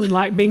beautiful, and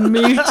like being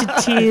moved to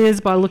tears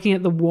by looking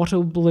at the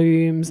wattle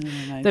blooms.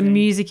 The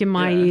music in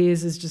my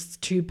ears is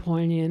just too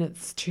poignant.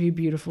 It's too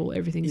beautiful.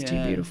 Everything's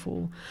too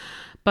beautiful.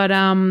 But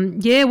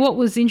what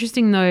was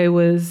interesting though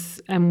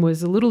was a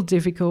little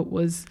difficult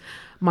was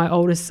my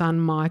oldest son,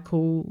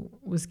 Michael,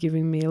 was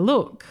giving me a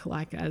look,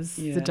 like as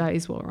the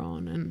days wore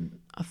on, and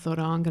I thought,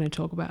 I'm going to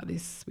talk about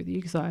this with you,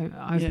 because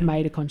I've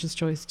made a conscious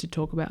choice to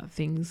talk about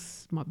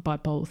things, my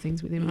bipolar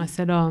things with him. And I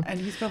said, and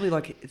he's probably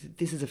like,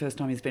 this is the first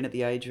time he's been at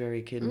the age where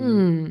he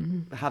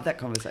can have that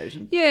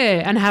conversation.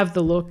 Yeah, and have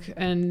the look.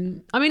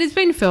 And I mean, it's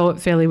been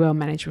fairly well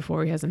managed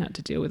before. He hasn't had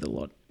to deal with a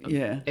lot of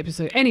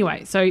episode.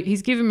 Anyway, so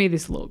he's given me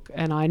this look,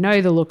 and I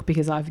know the look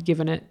because I've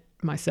given it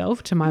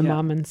myself to my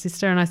mum and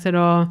sister. And I said,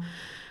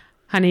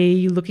 honey,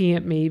 you looking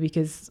at me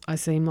because I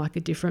seem like a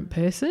different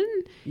person?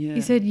 Yeah.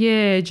 He said,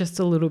 yeah, just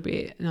a little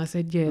bit. And I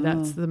said, yeah,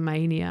 that's the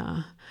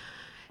mania.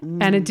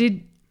 And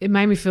it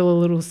made me feel a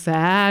little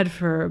sad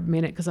for a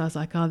minute, because I was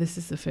like, this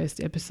is the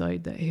first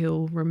episode that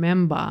he'll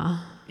remember.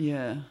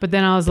 Yeah. But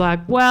then I was like,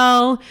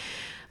 well, at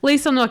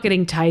least I'm not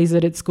getting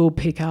tasered at school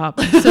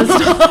pickup. So it's going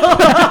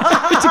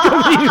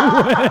to be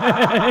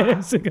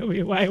worse. It's going to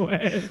be way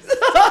worse.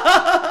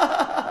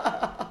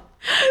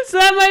 So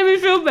that made me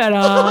feel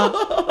better.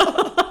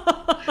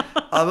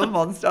 I'm a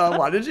monster.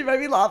 Why did you make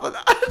me laugh at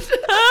that?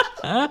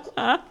 And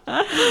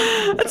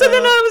so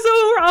then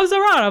I was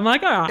all right. I'm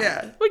like, all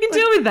right, we can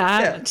deal with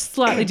that. Yeah. Just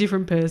slightly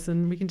different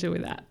person. We can deal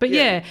with that. But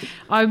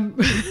I'm...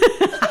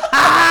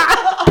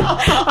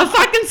 I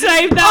fucking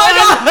saved that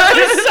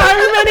for so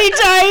many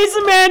days,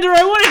 Amanda.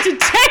 I wanted to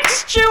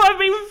text you. I've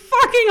been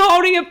fucking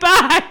holding it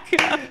back.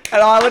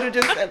 And I would have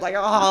just said like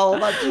a whole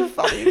bunch of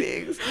funny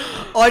things.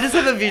 I just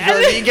have a visual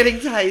of you getting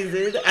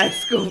tasered at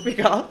school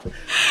pickup.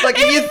 Like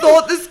if you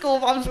thought the school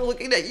mums were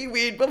looking at you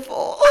weird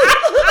before.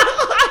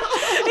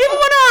 Even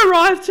when I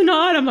arrived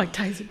tonight, I'm like,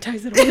 taser.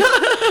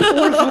 I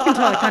want to fucking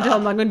tell. I can't tell.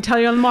 I'm not going to tell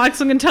you on the mics.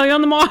 I'm going to tell you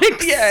on the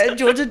mics. Yeah,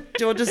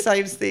 Georgia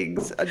saves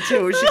things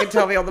until she can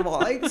tell me on the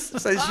mics,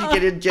 so she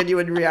get a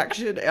genuine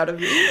reaction out of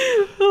me.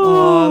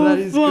 Oh, that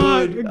is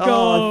good.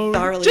 God. Oh,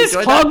 thoroughly just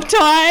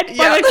hog-tied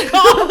by the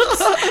cops,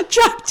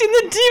 chucked in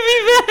the divvy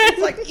van.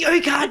 It's like,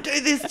 you can't do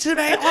this to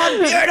me. I'm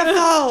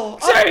beautiful.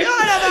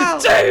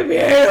 Too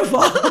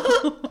beautiful.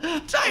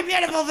 Too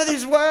beautiful for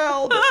this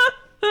world.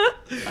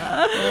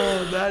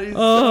 Oh, that is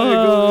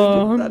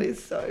so good. That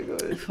is so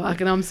good.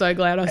 Fucking, I'm so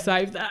glad I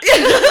saved that.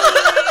 Yes.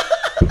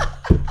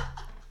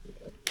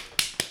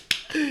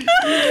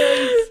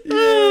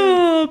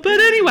 But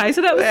anyway,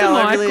 so that was the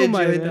Michael really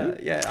moment.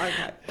 That. Yeah,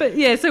 okay. But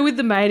yeah, so with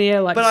the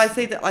mania, like, but I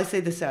see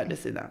the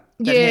sadness in that.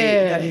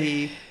 That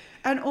he,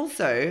 and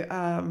also,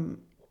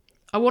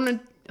 I wanted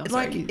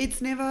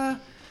it's never.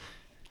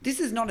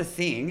 This is not a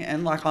thing,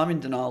 and like I'm in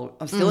denial.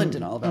 I'm still in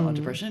denial about my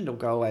depression. It'll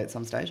go away at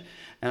some stage,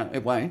 and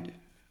it won't.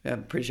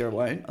 I'm pretty sure it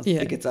won't. I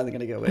think it's only going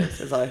to get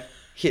worse as I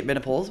hit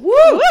menopause.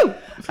 Woo!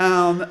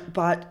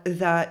 But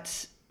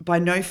that by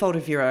no fault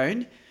of your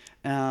own,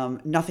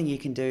 nothing you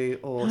can do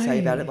or say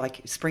about it.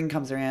 Like spring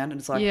comes around and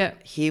it's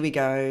like, here we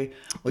go.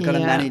 We've got to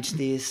manage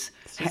this.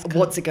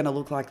 What's it going to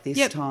look like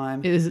this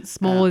time? Is it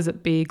small? Is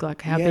it big?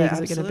 Like how big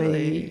is it going to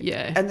be?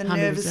 Yeah. And the 100%.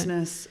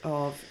 Nervousness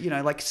of,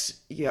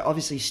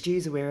 obviously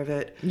Stu's aware of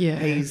it. Yeah.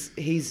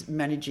 He's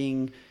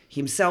managing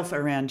himself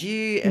around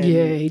you. And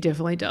he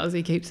definitely does.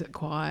 He keeps it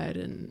quiet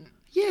and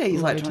he's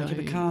like trying to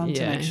keep it calm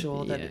to make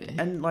sure that,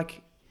 and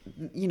like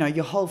you know,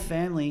 your whole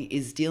family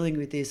is dealing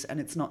with this, and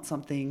it's not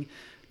something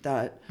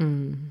that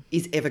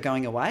is ever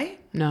going away.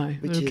 No,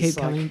 it'll keep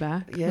coming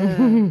back. Yeah,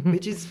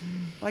 which is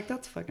like,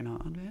 that's fucking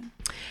hard, man.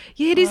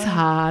 Yeah, it is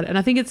hard, and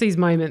I think it's these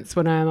moments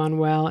when I'm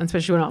unwell, and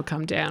especially when I'll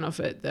come down off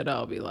it, that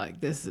I'll be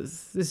like, "This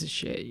is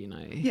shit," you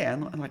know. Yeah,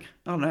 and like,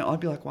 I don't know. I'd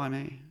be like, "Why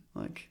me?"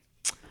 Like,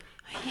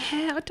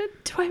 yeah, I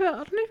don't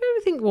ever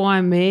think why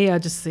me. I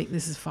just think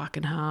this is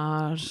fucking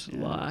hard.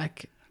 Yeah.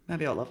 Like,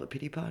 maybe I love the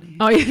pity party.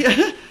 oh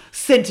yeah,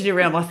 Centered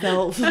around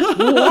myself.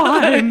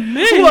 why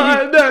me?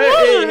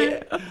 Why me?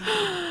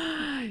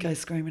 Go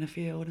scream in a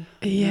field.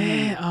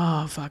 Yeah.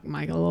 Oh fuck,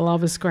 Mike. I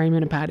love a scream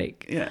in a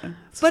paddock. Yeah,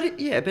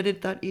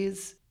 but that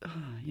is,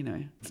 you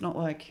know, it's not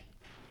like,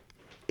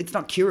 it's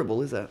not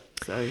curable, is it?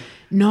 So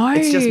no,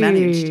 it's just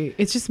managed.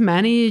 It's just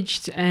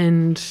managed,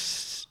 and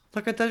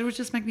like that would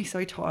just make me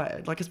so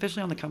tired. Like,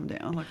 especially on the come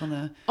down, like on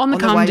the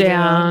come way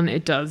down,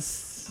 it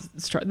does.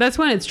 That's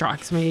when it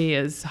strikes me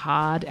as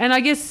hard, and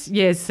I guess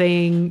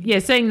seeing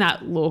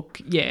that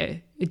look,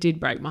 it did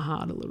break my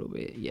heart a little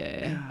bit,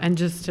 and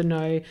just to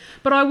know.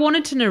 But I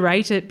wanted to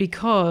narrate it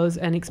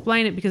and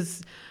explain it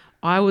because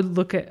I would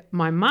look at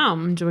my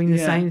mum doing the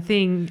same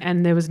thing,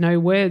 and there was no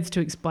words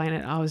to explain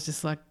it. I was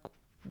just like,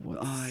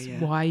 why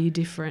are you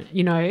different?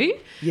 You know?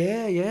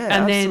 Yeah,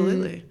 and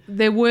absolutely. then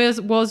there was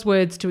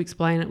words to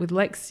explain it with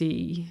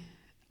Lexi.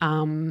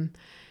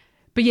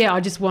 But yeah, I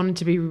just wanted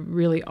to be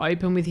really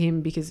open with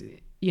him because,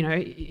 you know,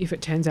 if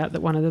it turns out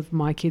that one of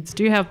my kids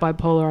do have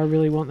bipolar, I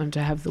really want them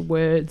to have the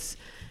words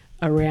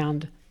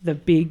around the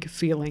big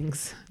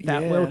feelings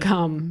that will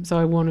come. So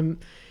I want to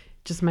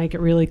just make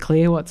it really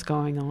clear what's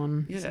going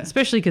on,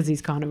 especially because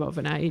he's kind of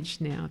an age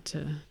now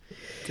to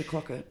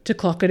clock it. To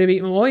clock it a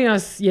bit more, you know.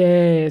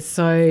 Yeah,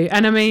 so,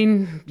 and I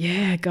mean,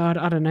 God,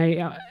 I don't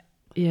know.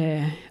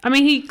 Yeah. I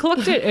mean, he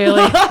clocked it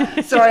early.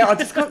 Sorry, I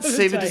just got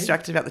super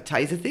distracted about the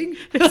taser thing.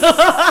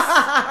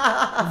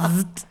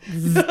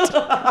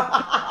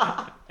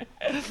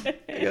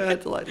 You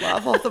had to like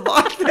laugh off the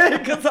mic there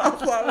because I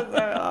was laughing so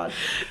hard.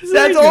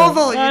 That's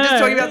awful. You're just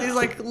talking about this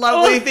like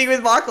lovely thing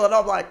with Michael, and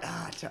I'm like,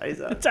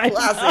 taser.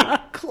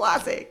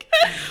 Classic.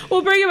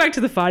 We'll bring it back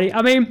to the funny.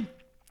 I mean,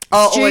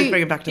 always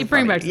bring it back to the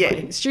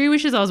funny. Stu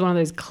wishes I was one of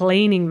those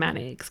cleaning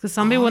manics, because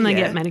some people when they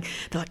get manic,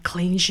 they like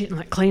clean shit and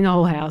like clean the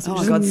whole house. Oh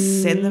my God,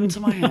 send them to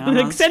my house.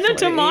 Like, send them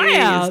to my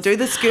house. Do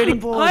the skirting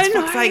boards.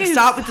 For fuck's sake,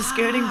 start with the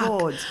skirting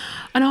boards.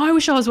 And I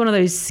wish I was one of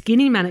those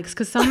skinny manics,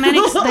 because some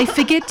manics, they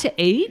forget to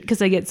eat because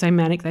they get so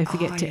manic they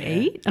forget to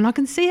eat. And I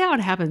can see how it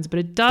happens, but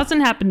it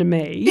doesn't happen to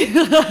me.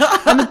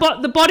 And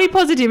the body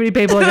positivity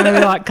people are going to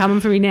be like coming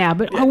for me now.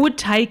 But I would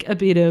take a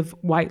bit of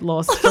weight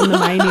loss from the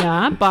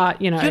mania. But,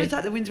 you know. You got to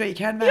take the wins where you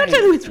can, mate. You got to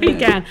take the wins where you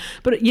can.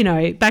 But, you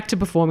know, back to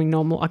performing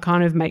normal, I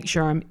kind of make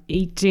sure I'm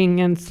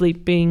eating and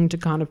sleeping to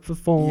kind of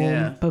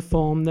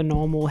perform the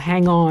normal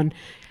hang on.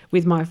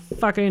 With my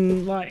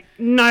fucking like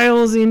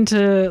nails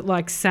into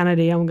like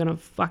sanity, I'm gonna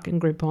fucking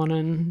grip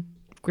on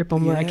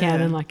where I can,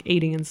 and like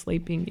eating and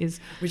sleeping is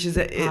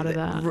part of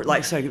that.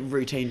 Like, so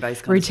routine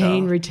based.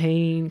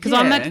 Routine. Because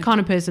I'm that kind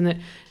of person that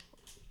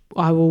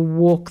I will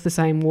walk the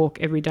same walk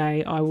every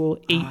day. I will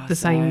eat the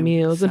same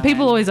meals, and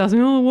people always ask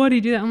me, "Oh, why do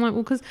you do that?" I'm like,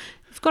 well, because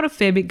I've got a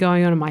fair bit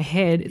going on in my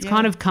head. It's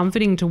kind of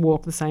comforting to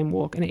walk the same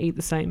walk and eat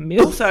the same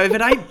meal. Also, if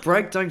it ain't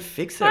broke, don't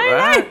fix it,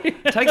 right?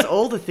 It takes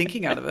all the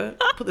thinking out of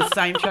it. Put the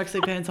same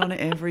tracksuit pants on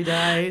every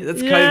day.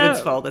 That's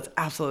COVID's fault. That's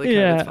absolutely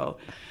COVID's fault.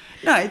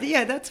 No,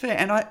 that's fair.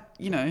 And I,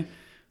 you know,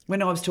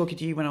 when I was talking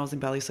to you when I was in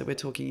Bali, so we're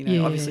talking, you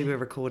know, obviously we're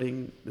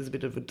recording, there's a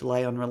bit of a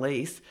delay on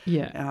release.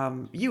 Yeah.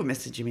 You were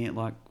messaging me at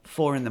like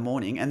 4 a.m,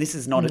 and this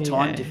is not a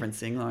time difference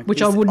thing. Like,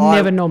 which I would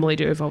never normally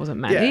do if I wasn't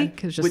manic,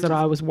 because just that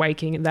I was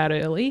waking that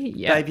early.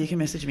 Yeah. Babe, you can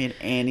message me at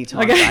any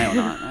time, day or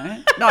night,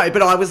 right? No,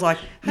 but I was like,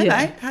 hey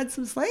mate, had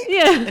some sleep?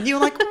 Yeah. And you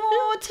were like, 2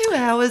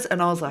 hours.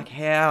 And I was like,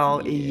 how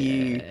are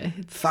you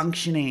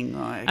functioning?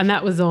 Like, and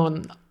that was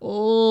on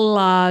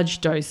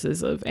large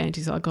doses of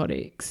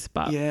antipsychotics.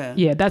 But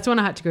that's when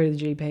I had to go to the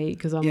GP,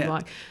 because I'm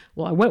like,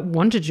 well, I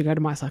wanted to go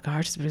to my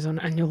psychiatrist, but he's on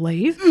annual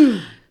leave.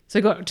 So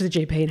I got to the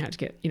GP and had to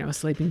get, you know, a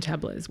sleeping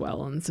tablet as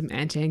well and some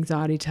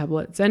anti-anxiety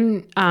tablets.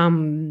 And got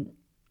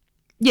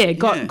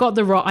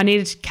the right. I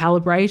needed to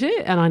calibrate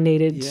it, and I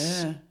needed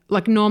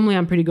like, normally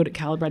I'm pretty good at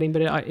calibrating,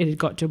 but it had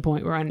got to a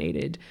point where I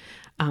needed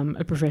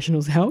a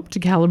professional's help to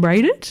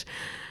calibrate it.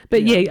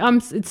 But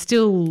it's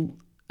still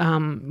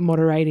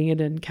moderating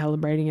it and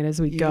calibrating it as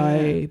we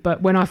go.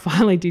 But when I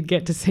finally did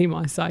get to see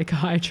my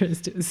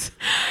psychiatrist, he's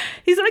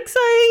like, so,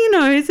 you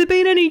know, has there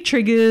been any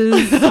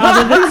triggers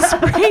other than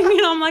spring?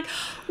 And I'm like,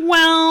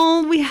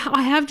 well,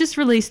 I have just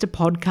released a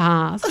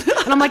podcast.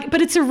 And I'm like,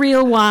 but it's a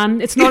real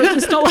one. It's not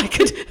like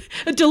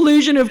a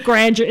delusion of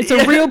grandeur. It's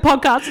a real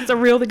podcast. It's a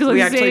real thing.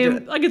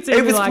 Because I could see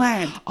him like,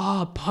 planned.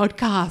 Oh,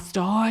 podcast.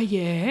 Oh,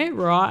 yeah,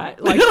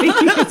 right. Like,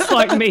 it's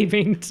like me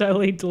being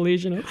totally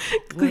delusional.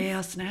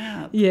 Wow,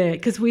 snap. Yeah,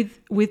 because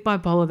with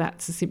bipolar,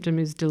 that's a symptom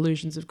is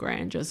delusions of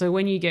grandeur. So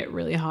when you get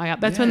really high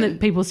up, that's when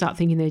people start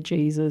thinking they're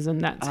Jesus,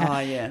 and that's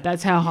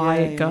how high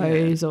it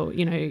goes. Or,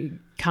 you know,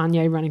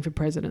 Kanye running for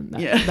president,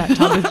 that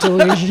type of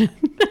delusion.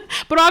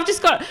 But I've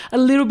just got a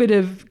little bit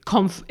of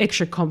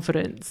extra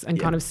confidence and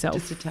kind of self.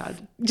 Just a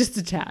tad. Just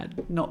a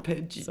tad. Not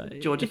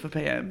Georgia for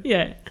PM.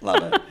 Yeah.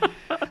 Love it.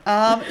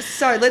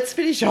 So let's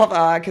finish off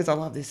because I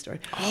love this story.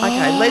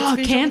 Okay, let's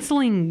finish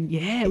cancelling.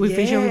 Yeah, we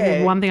finished off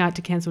with one thing I had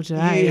to cancel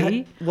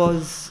today.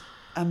 Was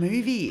a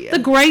movie. The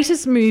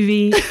greatest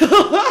movie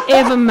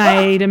ever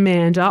made,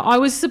 Amanda. I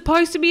was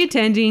supposed to be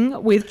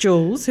attending with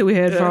Jules, who we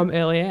heard from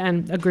earlier,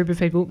 and a group of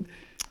people,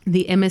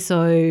 the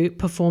MSO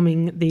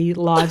performing the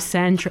live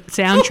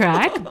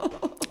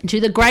soundtrack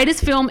to the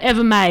greatest film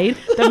ever made,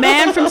 The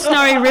Man from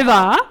Snowy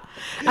River.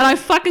 And I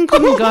fucking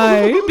couldn't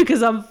go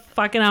because I'm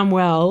fucking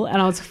unwell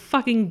and I was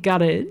fucking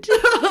gutted.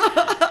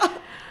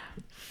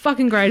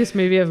 Fucking greatest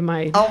movie ever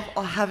made.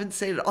 I haven't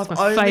seen it. It's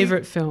my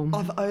favourite film.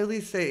 I've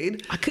only seen...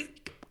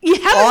 You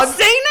haven't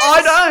seen it?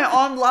 I know.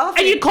 I'm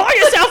laughing. And you call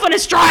yourself an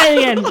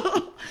Australian.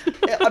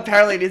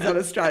 Apparently it is not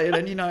Australian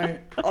and,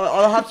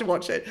 I'll have to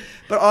watch it.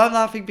 But I'm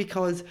laughing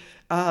because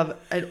an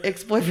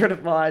ex-boyfriend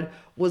of mine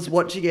was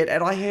watching it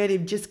and I heard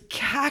him just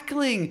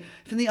cackling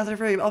from the other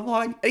room. I'm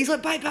like, and he's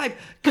like, babe,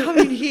 come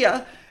in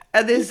here.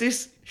 And there's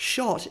this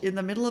shot in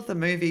the middle of the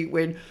movie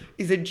when,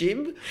 is it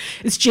Jim?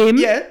 It's Jim.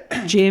 Yeah.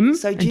 Jim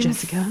so and Jim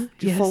Jessica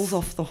falls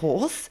off the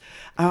horse.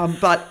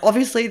 But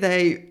obviously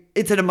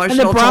it's an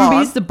emotional and the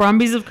time.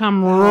 Brumbies have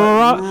come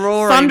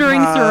roaring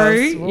thundering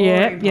past, through.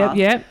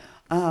 Yep.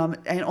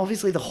 And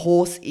obviously the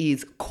horse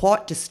is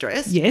quite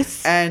distressed.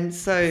 Yes. And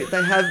so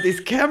they have this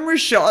camera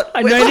shot.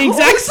 I know the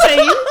exact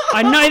scene.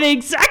 I know the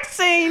exact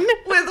scene.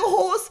 Where the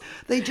horse,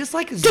 they just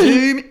like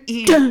zoom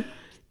in.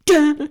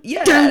 And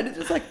it's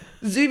just like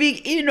zooming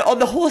in on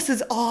the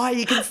horse's eye.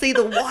 You can see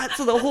the whites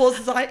of the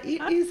horse's eye.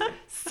 It is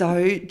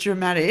so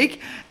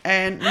dramatic.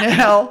 And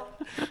now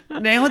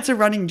it's a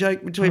running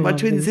joke between my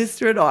twin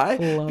sister and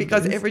I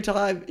because every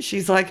time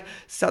she's like,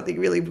 something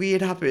really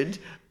weird happened,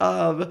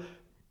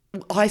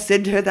 I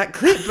send her that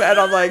clip and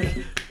I'm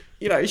like,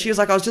 she was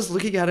like, I was just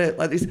looking at it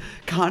like this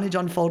carnage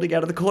unfolding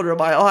out of the corner of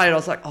my eye. And I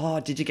was like, oh,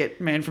 did you get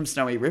Man from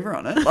Snowy River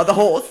on it? Like the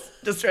horse,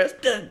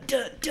 distressed. Dun,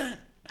 dun, dun.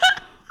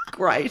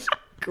 Greatest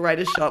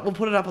shot. We'll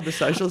put it up on the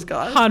socials,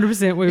 guys.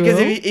 100% we will. Because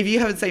if you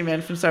haven't seen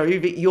Man from Snowy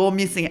River, you're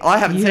missing it. I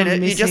haven't seen it.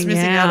 You're just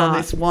missing out on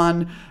this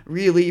one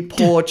really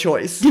poor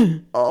choice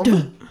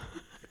of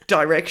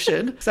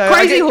direction. So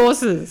Crazy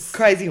Horses.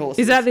 Crazy Horses.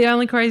 Is that the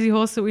only crazy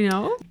horse that we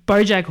know of?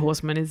 BoJack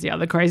Horseman is the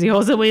other crazy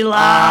horse that we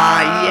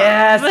love.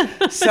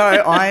 Yes. So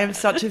I am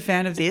such a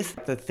fan of this.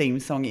 The theme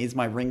song is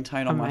my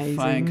ringtone on my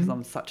phone because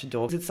I'm such a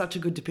dog. It's such a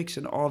good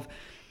depiction of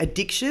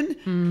addiction,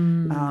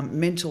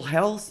 mental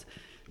health.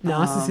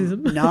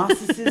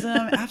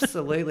 Narcissism,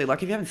 absolutely.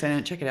 Like if you haven't seen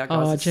it, check it out,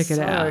 guys. Oh, check it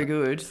out. So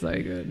good. So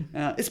good.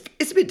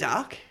 It's a bit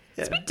dark.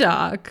 It's a bit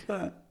dark.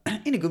 But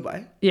in a good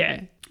way.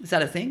 Yeah. Is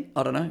that a thing?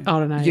 I don't know. I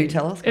don't know. You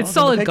tell us. It's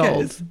solid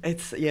gold.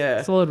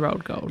 It's solid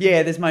rolled gold.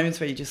 Yeah, there's moments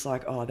where you're just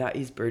like, oh, that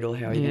is brutal.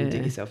 How are you going to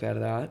dig yourself out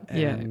of that?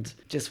 And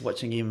just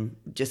watching him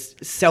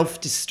just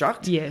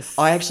self-destruct. Yes.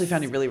 I actually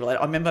found it really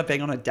relatable. I remember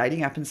being on a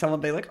dating app and someone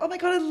being like, oh my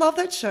God, I love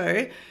that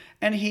show.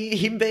 And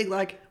him being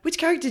like, which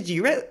character do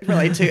you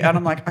relate to? And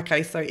I'm like,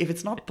 okay, so if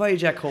it's not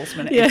BoJack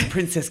Horseman, it's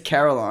Princess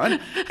Caroline.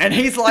 And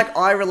he's like,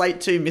 I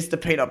relate to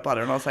Mr. Peanut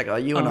Butter. And I was like, oh,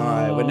 you and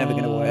I, we're never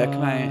going to work,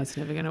 mate. It's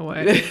never going to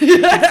work.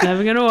 It's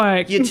never going to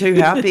work. You're too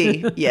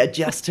happy. Yeah,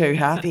 just too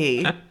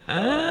happy.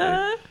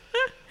 Yeah,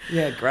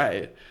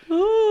 great.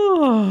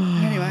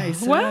 Oh. Anyway,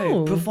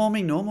 so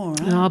performing normal,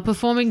 right? Oh,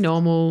 performing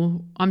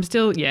normal. I'm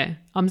still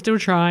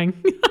trying.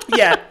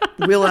 Yeah,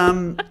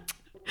 we'll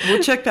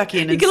check back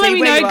in and see let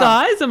me where know,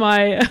 guys. Am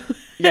I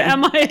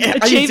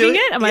achieving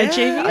it? Am I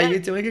achieving it? Are you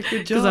doing a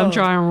good job? Because I'm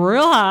trying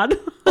real hard.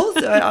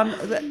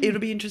 Also,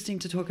 it'll be interesting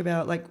to talk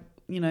about, like,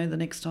 the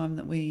next time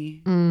that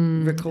we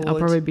record. I'll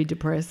probably be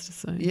depressed.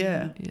 So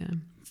yeah.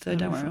 So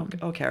don't worry,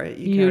 I'll carry it.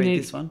 You carry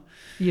this one.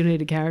 You need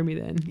to carry me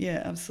then.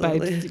 Yeah,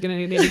 absolutely. Babe, you're going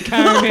to need to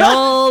carry me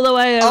all the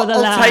way over the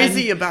line. I'll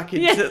taser you back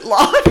into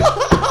life.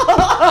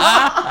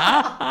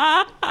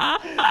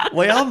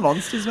 We are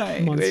monsters,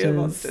 mate. We are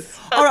monsters.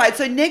 All right,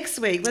 so next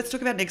week, let's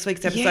talk about next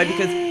week's episode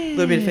because a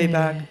little bit of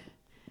feedback.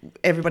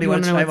 Everybody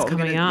wants to know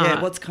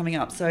what's coming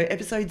up. So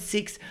episode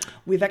 6,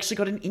 we've actually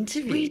got an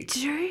interview. We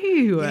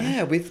do.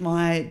 Yeah, with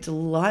my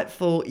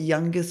delightful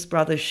youngest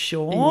brother,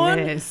 Sean.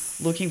 Yes.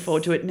 Looking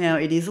forward to it. Now,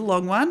 it is a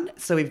long one,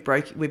 so we've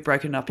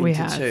broken up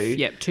into two.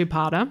 Yep,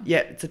 two-parter. Yeah,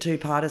 it's a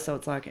two-parter, so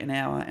it's like an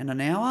hour and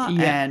an hour.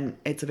 Yep. And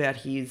it's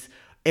about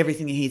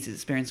everything he's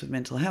experienced with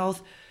mental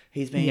health.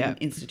 He's been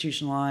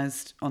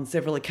institutionalised on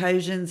several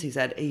occasions. He's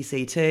had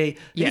ECT.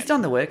 He's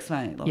done the works,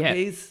 mate.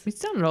 He's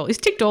done it all. He's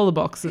ticked all the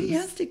boxes. He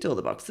has ticked all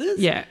the boxes.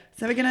 Yeah.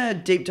 So we're going to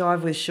deep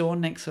dive with Sean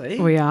next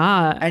week. We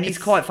are. And he's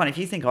quite funny. If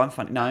you think I'm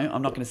funny, no,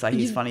 I'm not going to say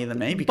he's funnier than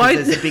me because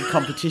there's a big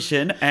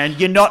competition and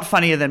you're not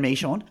funnier than me,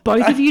 Sean.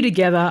 Both of you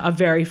together are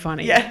very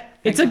funny. Yeah.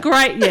 It's a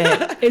great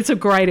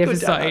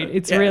episode.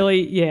 It's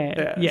really,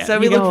 yeah. So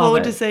we look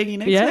forward to seeing you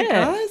next week,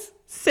 guys.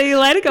 See you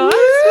later, guys.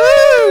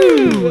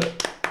 Woo!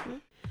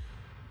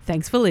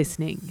 Thanks for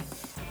listening.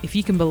 If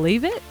you can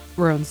believe it,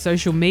 we're on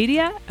social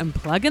media and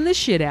plugging the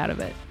shit out of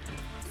it.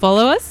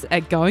 Follow us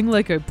at Going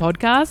Loco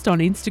Podcast on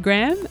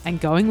Instagram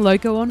and Going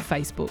Loco on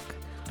Facebook.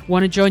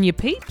 Want to join your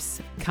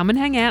peeps? Come and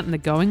hang out in the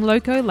Going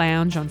Loco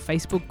Lounge on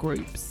Facebook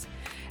groups.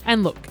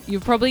 And look,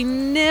 you've probably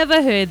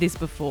never heard this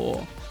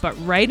before, but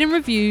rate and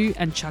review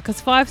and chuck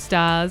us 5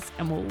 stars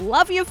and we'll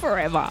love you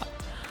forever.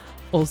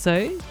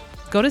 Also,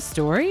 got a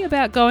story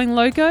about Going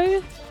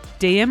Loco?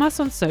 DM us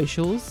on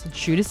socials,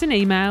 shoot us an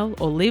email,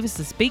 or leave us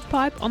a speak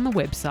pipe on the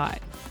website.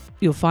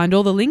 You'll find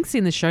all the links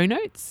in the show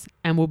notes,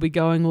 and we'll be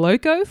going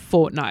loco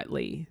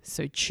fortnightly,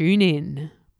 so tune in.